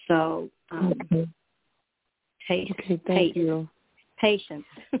 So, thank you. Patience.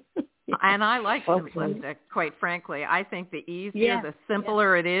 And I like simplistic, quite frankly. I think the easier, the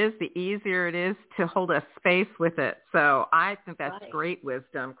simpler it is, the easier it is to hold a space with it. So I think that's great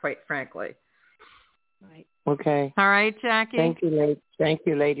wisdom, quite frankly. Right. Okay. All right, Jackie. Thank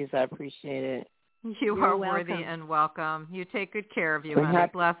you, ladies. I appreciate it. You're are worthy and welcome. You take good care of you, honey.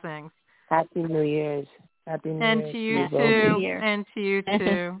 Blessings. Happy New Year's. Happy New Year's. And to you too. And to you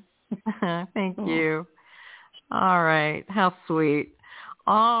too. Thank you. All right. How sweet.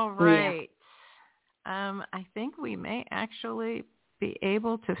 All right. I think we may actually be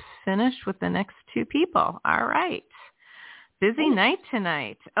able to finish with the next two people. All right. Busy night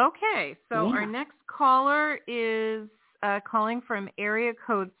tonight. Okay. So our next caller is calling from area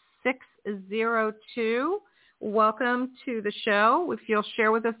code 602. Welcome to the show. If you'll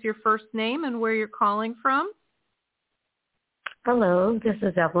share with us your first name and where you're calling from. Hello. This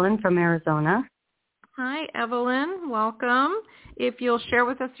is Evelyn from Arizona. Hi, Evelyn. Welcome. If you'll share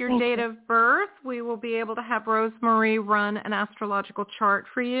with us your date of birth, we will be able to have Rosemary run an astrological chart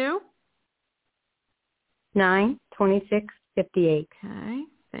for you. 9/26/58. Okay.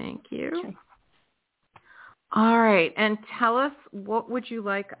 Thank you. Okay. All right. And tell us, what would you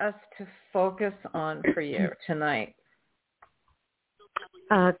like us to focus on for you tonight?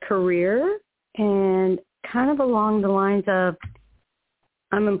 Career, and kind of along the lines of,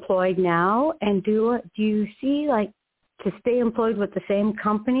 I'm employed now, and do you see, like, to stay employed with the same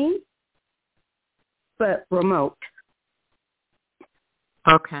company, but remote?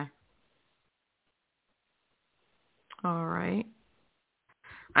 Okay. All right.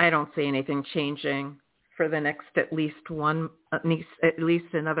 I don't see anything changing for the next at least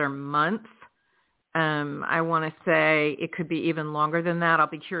another month. I want to say it could be even longer than that. I'll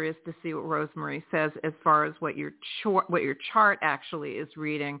be curious to see what Rosemary says as far as what your chart actually is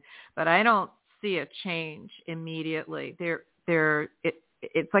reading, but I don't see a change immediately.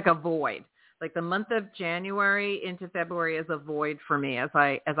 It's like a void. Like the month of January into February is a void for me as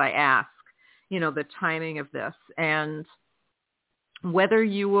I ask, the timing of this, and whether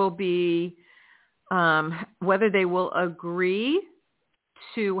you will be, whether they will agree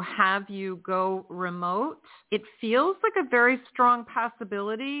to have you go remote. It feels like a very strong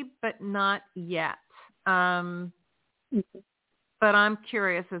possibility, but not yet. But I'm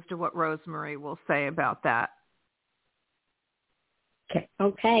curious as to what Rosemary will say about that.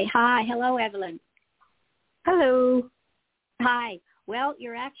 Okay. Hi. Hello, Evelyn. Hello. Hi. Well,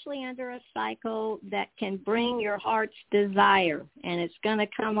 you're actually under a cycle that can bring your heart's desire, and it's going to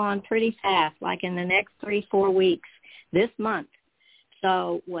come on pretty fast, like in the next 3-4 weeks, this month.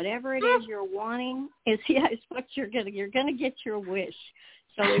 So whatever it is you're wanting is what you're going to get your wish.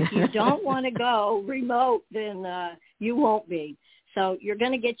 So if you don't want to go remote, then you won't be. So you're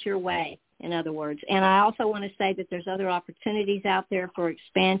going to get your way, in other words. And I also want to say that there's other opportunities out there for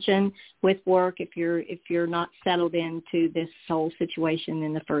expansion with work if you're not settled into this whole situation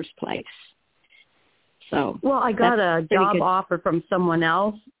in the first place. So well, I got a job offer from someone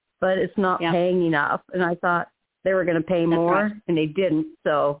else, but it's not paying enough, and I thought they were going to pay more, and they didn't.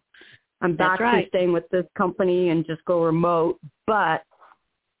 So I'm back to staying with this company and just go remote. But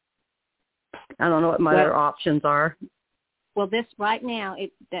I don't know what my other options are. Well, this right now,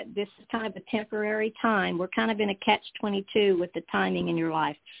 this is kind of a temporary time. We're kind of in a catch-22 with the timing in your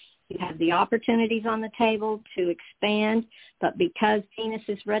life. You have the opportunities on the table to expand, but because Venus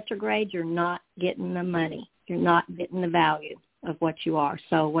is retrograde, you're not getting the money. You're not getting the value of what you are,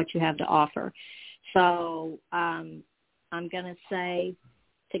 so what you have to offer. So I'm going to say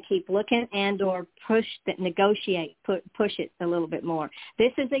to keep looking and or negotiate, push it a little bit more.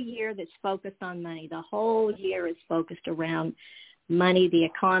 This is a year that's focused on money. The whole year is focused around money, the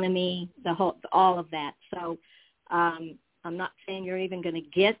economy, all of that. So I'm not saying you're even going to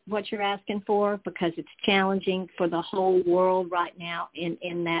get what you're asking for, because it's challenging for the whole world right now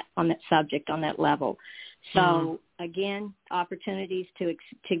in that, on that subject, on that level. So again, opportunities to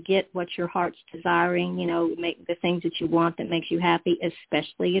get what your heart's desiring, you know, make the things that you want that makes you happy,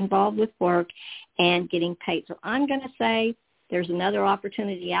 especially involved with work and getting paid. So I'm going to say there's another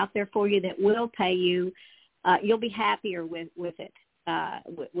opportunity out there for you that will pay you. You'll be happier with it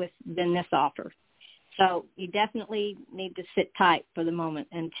than this offer. So you definitely need to sit tight for the moment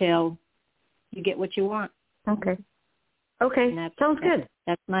until you get what you want. Okay. Sounds good.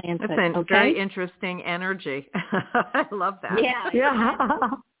 That's my input. That's okay? very interesting energy. I love that. Yeah.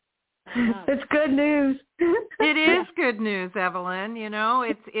 It's good news. It is good news, Evelyn. You know,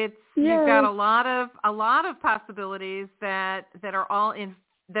 it's you've got a lot of possibilities that are all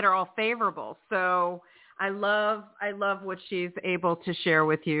favorable. So I love what she's able to share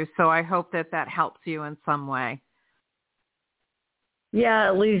with you. So I hope that helps you in some way. Yeah,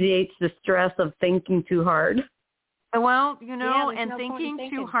 it alleviates the stress of thinking too hard. Well, you know, and no thinking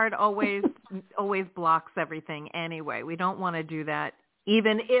too hard always blocks everything anyway. We don't want to do that,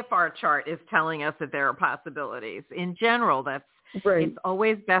 even if our chart is telling us that there are possibilities. In general, it's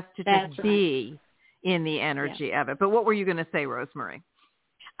always best to just be in the energy of it. But what were you going to say, Rosemary?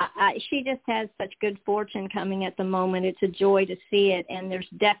 She just has such good fortune coming at the moment. It's a joy to see it, and there's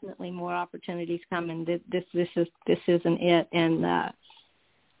definitely more opportunities coming. This isn't it, and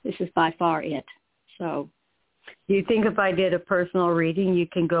this is by far it. So, do you think if I did a personal reading, you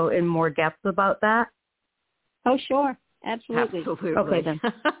can go in more depth about that? Oh, sure, absolutely. Okay then.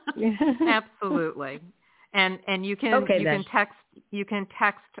 Absolutely, and you can text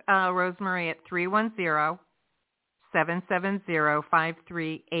Rosemary at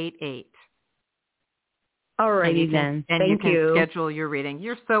 310-770-5388. All righty then. And Thank you. You can schedule your reading.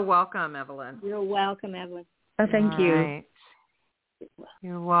 You're so welcome, Evelyn. You're welcome, Evelyn. Oh, thank you. Right.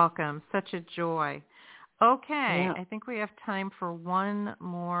 You're welcome. Such a joy. Okay, I think we have time for one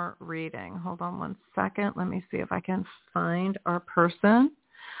more reading. Hold on one second. Let me see if I can find our person.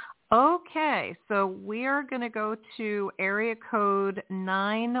 Okay, so we are going to go to area code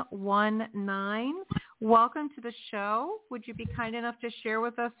 919. Welcome to the show. Would you be kind enough to share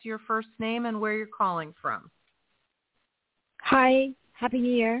with us your first name and where you're calling from? Hi, Happy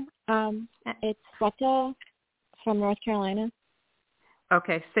New Year. It's Sweta from North Carolina.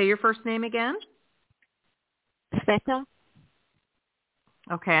 Okay, say your first name again. Sweta.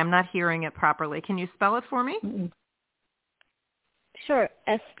 Okay, I'm not hearing it properly. Can you spell it for me? Sure.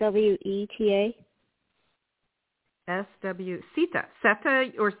 Sweta. Sita.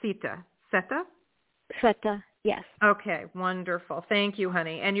 Seta or Sita? Seta? Sweta, yes. Okay, wonderful. Thank you,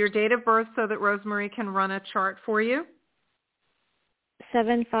 honey. And your date of birth so that Rosemary can run a chart for you?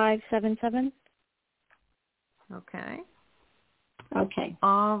 7577. Okay. Okay.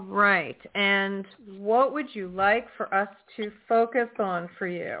 All right. And what would you like for us to focus on for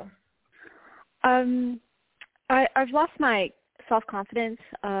you? I've lost my self-confidence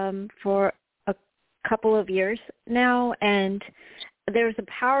for a couple of years now, and there's a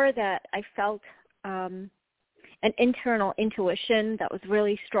power that I felt, an internal intuition that was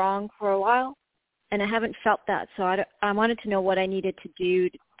really strong for a while, and I haven't felt that. So I wanted to know what I needed to do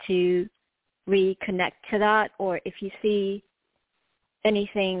to reconnect to that, or if you see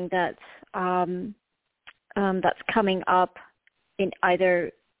anything that's coming up in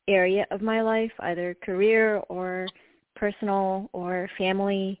either area of my life, either career or personal or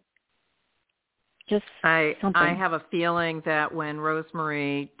family. Just something. I have a feeling that when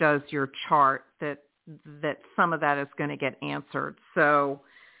Rosemary does your chart that some of that is going to get answered. So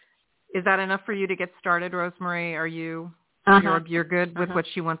is that enough for you to get started, Rosemary? Are you you're good with what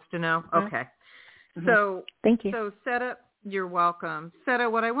she wants to know? Okay. So thank you. So Seta, you're welcome. Seta,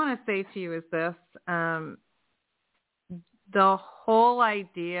 what I want to say to you is this. The whole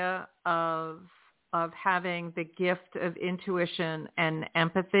idea of having the gift of intuition and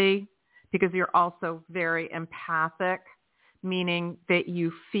empathy, because you're also very empathic, meaning that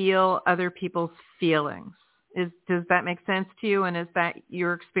you feel other people's feelings. Does that make sense to you? And is that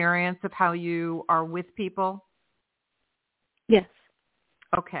your experience of how you are with people? Yes.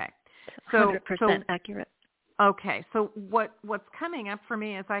 Okay. So 100% accurate. Okay. So what's coming up for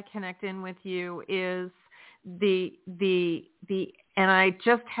me as I connect in with you is the and I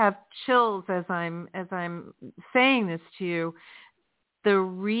just have chills as I'm saying this to you. The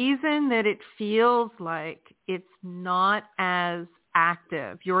reason that it feels like it's not as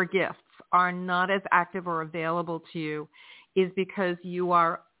active, your gifts are not as active or available to you, is because you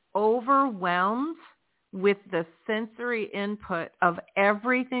are overwhelmed with the sensory input of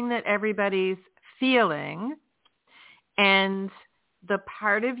everything that everybody's feeling, And the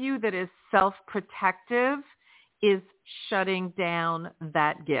part of you that is self-protective is shutting down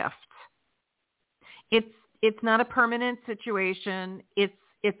that gift. It's not a permanent situation.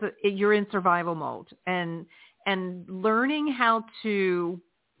 You're in survival mode, and learning how to.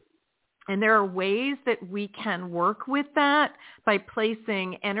 And there are ways that we can work with that by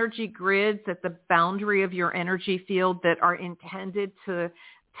placing energy grids at the boundary of your energy field that are intended to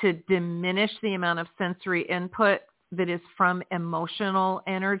diminish the amount of sensory input that is from emotional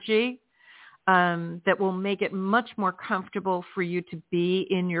energy, that will make it much more comfortable for you to be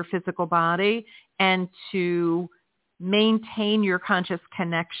in your physical body and to maintain your conscious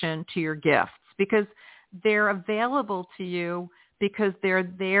connection to your gifts, because they're available to you, because they're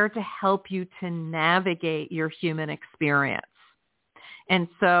there to help you to navigate your human experience. And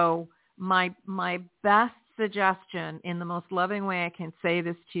so my best suggestion, in the most loving way I can say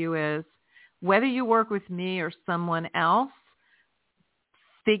this to you, is whether you work with me or someone else,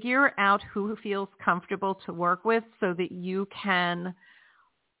 figure out who feels comfortable to work with so that you can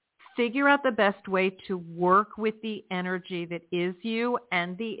figure out the best way to work with the energy that is you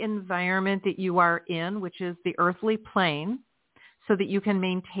and the environment that you are in, which is the earthly plane, so that you can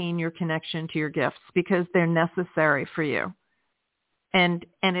maintain your connection to your gifts, because they're necessary for you. And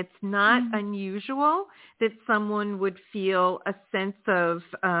it's not unusual that someone would feel a sense of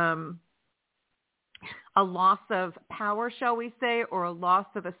a loss of power, shall we say, or a loss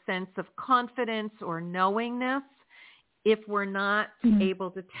of a sense of confidence or knowingness if we're not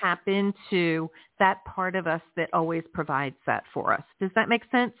able to tap into that part of us that always provides that for us. Does that make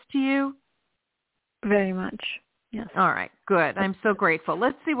sense to you? Very much. Yes. All right, good. I'm so grateful.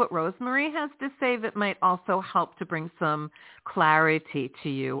 Let's see what Rosemary has to say that might also help to bring some clarity to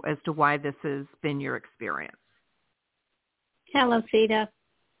you as to why this has been your experience. Hello, Sita.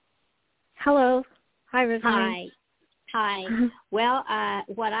 Hello. Hi, Rosemary. Hi. Well,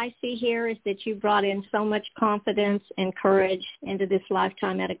 what I see here is that you brought in so much confidence and courage into this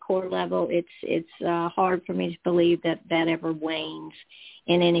lifetime at a core level. It's hard for me to believe that ever wanes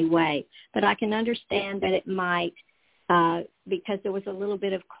in any way. But I can understand that it might, because there was a little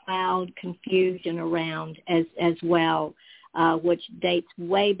bit of cloud confusion around as well, which dates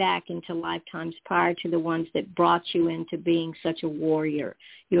way back into lifetimes prior to the ones that brought you into being such a warrior.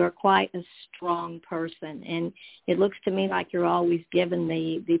 You are quite a strong person, and it looks to me like you're always given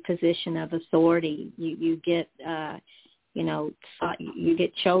the position of authority. You get, you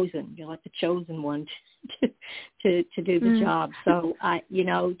get chosen. You're like the chosen one to do the job. So,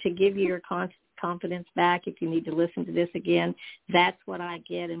 to give you your confidence back, if you need to listen to this again, that's what I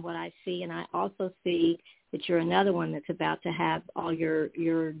get and what I see. And I also see that you're another one that's about to have all your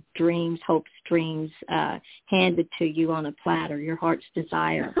dreams, hopes, dreams handed to you on a platter, your heart's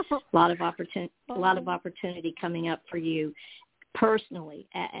desire. A lot of opportunity coming up for you personally.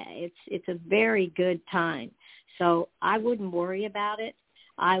 It's a very good time. So I wouldn't worry about it.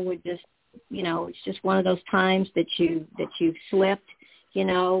 I would just, it's just one of those times that you've slipped,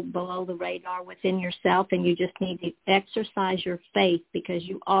 below the radar within yourself, and you just need to exercise your faith, because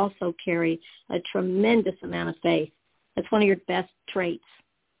you also carry a tremendous amount of faith. That's one of your best traits,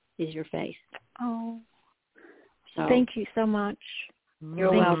 is your faith. Oh, so, thank you so much.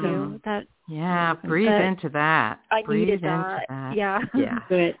 You're welcome. Breathe into that. I breathe needed into that. Yeah.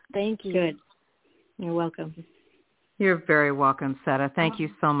 Good. Thank you. Good. You're welcome. You're very welcome, Seta. Thank you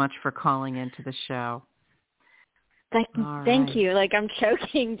so much for calling into the show. Thank you. Like, I'm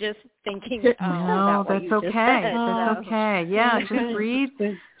choking just thinking about what you just said. That's okay. Yeah,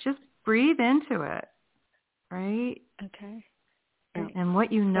 just breathe into it, right? Okay. And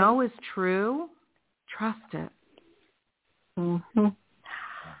what you know is true, trust it. Mm-hmm.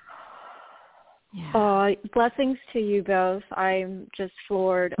 Yeah. Blessings to you both. I'm just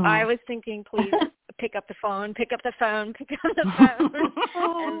floored. I was thinking, please pick up the phone. Blessings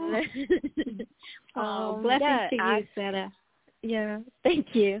to you, Seta. Yeah,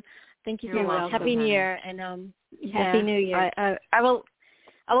 thank you. Thank you so much. Happy New Year, and Happy New Year. I will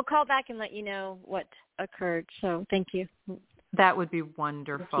call back and let you know what occurred. So thank you. That would be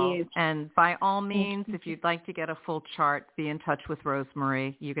wonderful. And by all means, if you'd like to get a full chart, be in touch with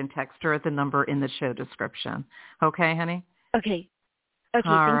Rosemary. You can text her at the number in the show description. Okay, honey? Okay. All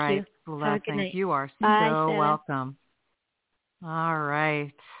thank right. you. Blessings. Have a good night. You are Bye, so Sarah. welcome. All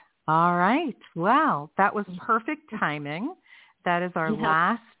right. Well, that was perfect timing. That is our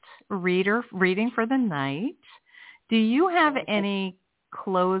last reading for the night. Do you have any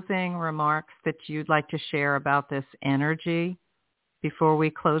closing remarks that you'd like to share about this energy before we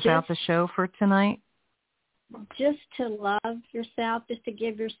close out the show for tonight? just to love yourself, just to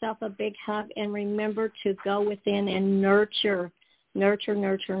give yourself a big hug, and remember to go within and nurture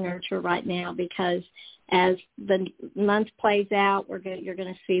right now, because as the month plays out, you're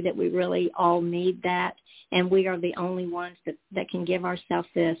going to see that we really all need that, and we are the only ones that can give ourselves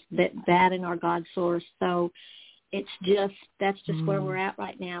that in our God source. So that's just where we're at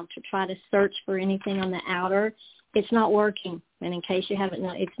right now. To try to search for anything on the outer, it's not working. And in case you haven't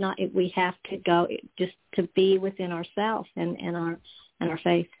known, it's not. We have to go just to be within ourselves and our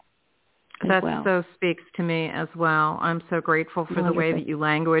faith. That well. so speaks to me as well. I'm so grateful for the way that you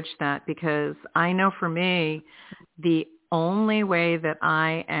language that, because I know for me, the only way that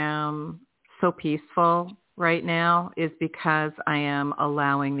I am so peaceful right now is because I am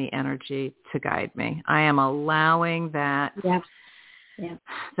allowing the energy to guide me. I am allowing that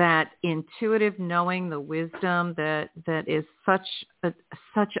that intuitive knowing, the wisdom that is such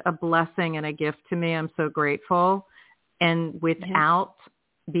a blessing and a gift to me. I'm so grateful. And without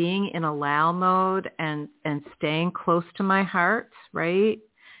being in allow mode and staying close to my heart, right?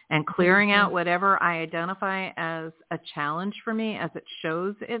 And clearing out whatever I identify as a challenge for me as it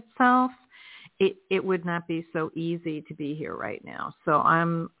shows itself, it would not be so easy to be here right now. So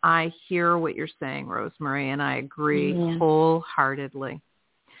I hear what you're saying, Rosemary, and I agree wholeheartedly.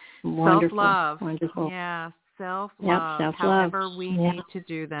 Wonderful. Self-love. Wonderful. Yeah, self-love. Yep, self-love. However we need to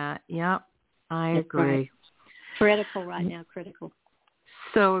do that. Yep, I agree. Right. Critical right now, critical.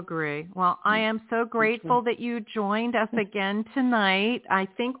 So agree. Well, I am so grateful that you joined us again tonight. I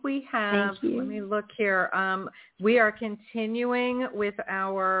think we have, let me look here. We are continuing with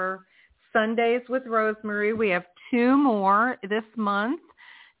our Sundays with Rosemary. We have 2 more this month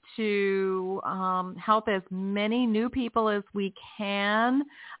to help as many new people as we can.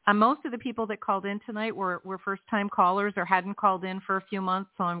 Most of the people that called in tonight were first-time callers or hadn't called in for a few months,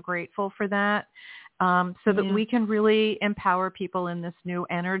 so I'm grateful for that. So that we can really empower people in this new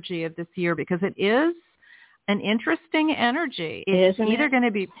energy of this year, because it is an interesting energy. It's either going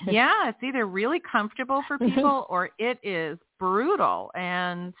to be, it's either really comfortable for people or it is brutal.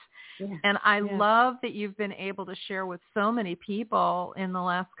 And I love that you've been able to share with so many people in the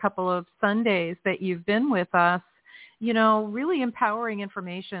last couple of Sundays that you've been with us, you know, really empowering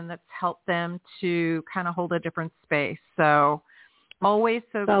information that's helped them to kind of hold a different space. So always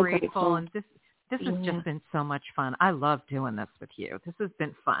so grateful. And this has just been so much fun. I love doing this with you. This has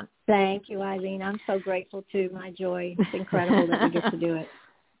been fun. Thank you, Eileen. I'm so grateful too. My joy. It's incredible that we get to do it.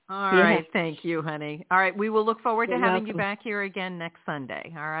 All right. Thank you, honey. All right. We will look forward to having you back here again next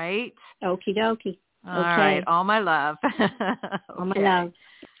Sunday. All right. Okie dokie. All right. All my love. All my love.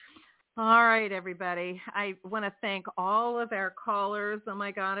 All right, everybody. I want to thank all of our callers. Oh, my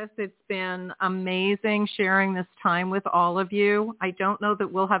goddess, it's been amazing sharing this time with all of you. I don't know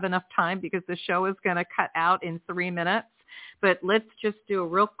that we'll have enough time because the show is going to cut out in 3 minutes. But let's just do a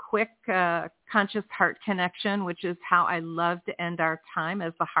real quick conscious heart connection, which is how I love to end our time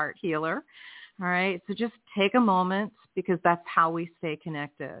as the heart healer. All right, so just take a moment, because that's how we stay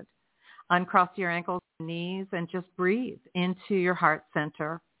connected. Uncross your ankles and knees and just breathe into your heart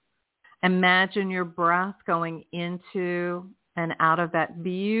center. Imagine your breath going into and out of that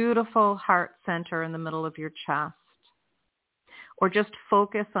beautiful heart center in the middle of your chest. Or just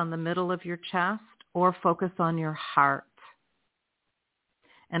focus on the middle of your chest, or focus on your heart.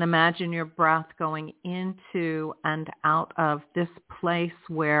 And imagine your breath going into and out of this place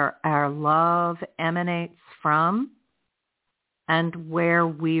where our love emanates from and where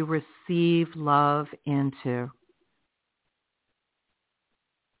we receive love into.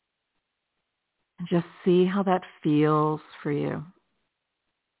 Just see how that feels for you.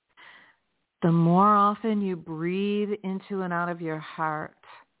 The more often you breathe into and out of your heart,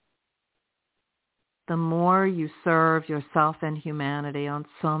 the more you serve yourself and humanity on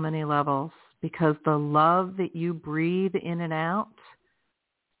so many levels, because the love that you breathe in and out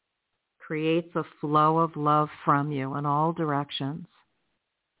creates a flow of love from you in all directions.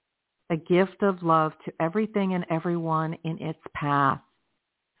 A gift of love to everything and everyone in its path,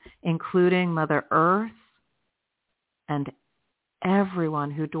 including Mother Earth and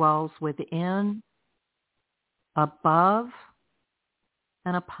everyone who dwells within, above,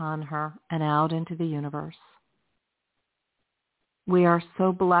 and upon her, and out into the universe. We are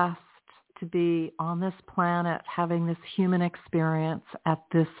so blessed to be on this planet having this human experience at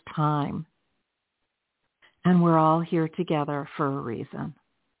this time. And we're all here together for a reason,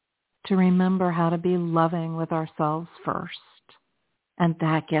 to remember how to be loving with ourselves first. And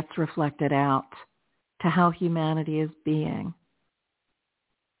that gets reflected out to how humanity is being.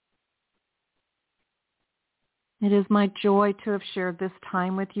 It is my joy to have shared this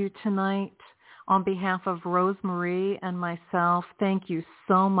time with you tonight. On behalf of Rosemarie and myself, thank you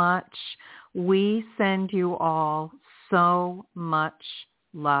so much. We send you all so much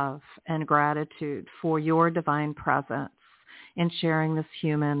love and gratitude for your divine presence in sharing this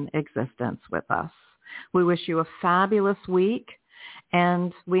human existence with us. We wish you a fabulous week,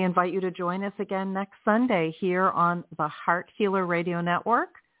 and we invite you to join us again next Sunday here on the Heart Healer Radio Network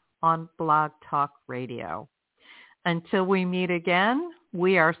on Blog Talk Radio. Until we meet again,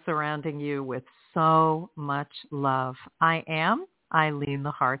 we are surrounding you with so much love. I am Ilene,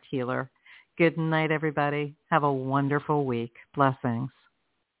 the Heart Healer. Good night, everybody. Have a wonderful week. Blessings.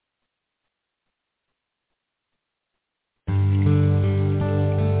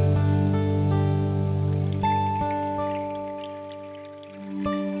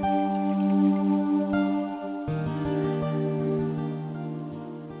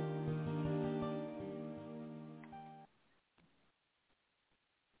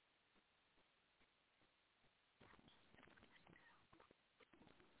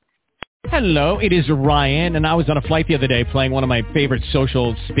 Hello, it is Ryan, and I was on a flight the other day playing one of my favorite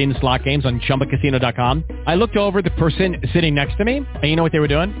social spin slot games on ChumbaCasino.com. I looked over the person sitting next to me, and you know what they were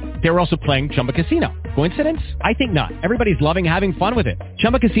doing? They were also playing Chumba Casino. Coincidence? I think not. Everybody's loving having fun with it.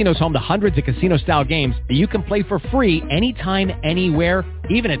 Chumba Casino is home to hundreds of casino-style games that you can play for free anytime, anywhere,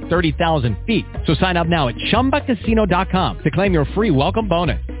 even at 30,000 feet. So sign up now at ChumbaCasino.com to claim your free welcome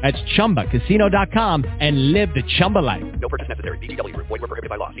bonus. That's ChumbaCasino.com and live the Chumba life. No purchase necessary. VGW. Void where prohibited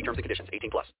by law. See terms and conditions. 18+.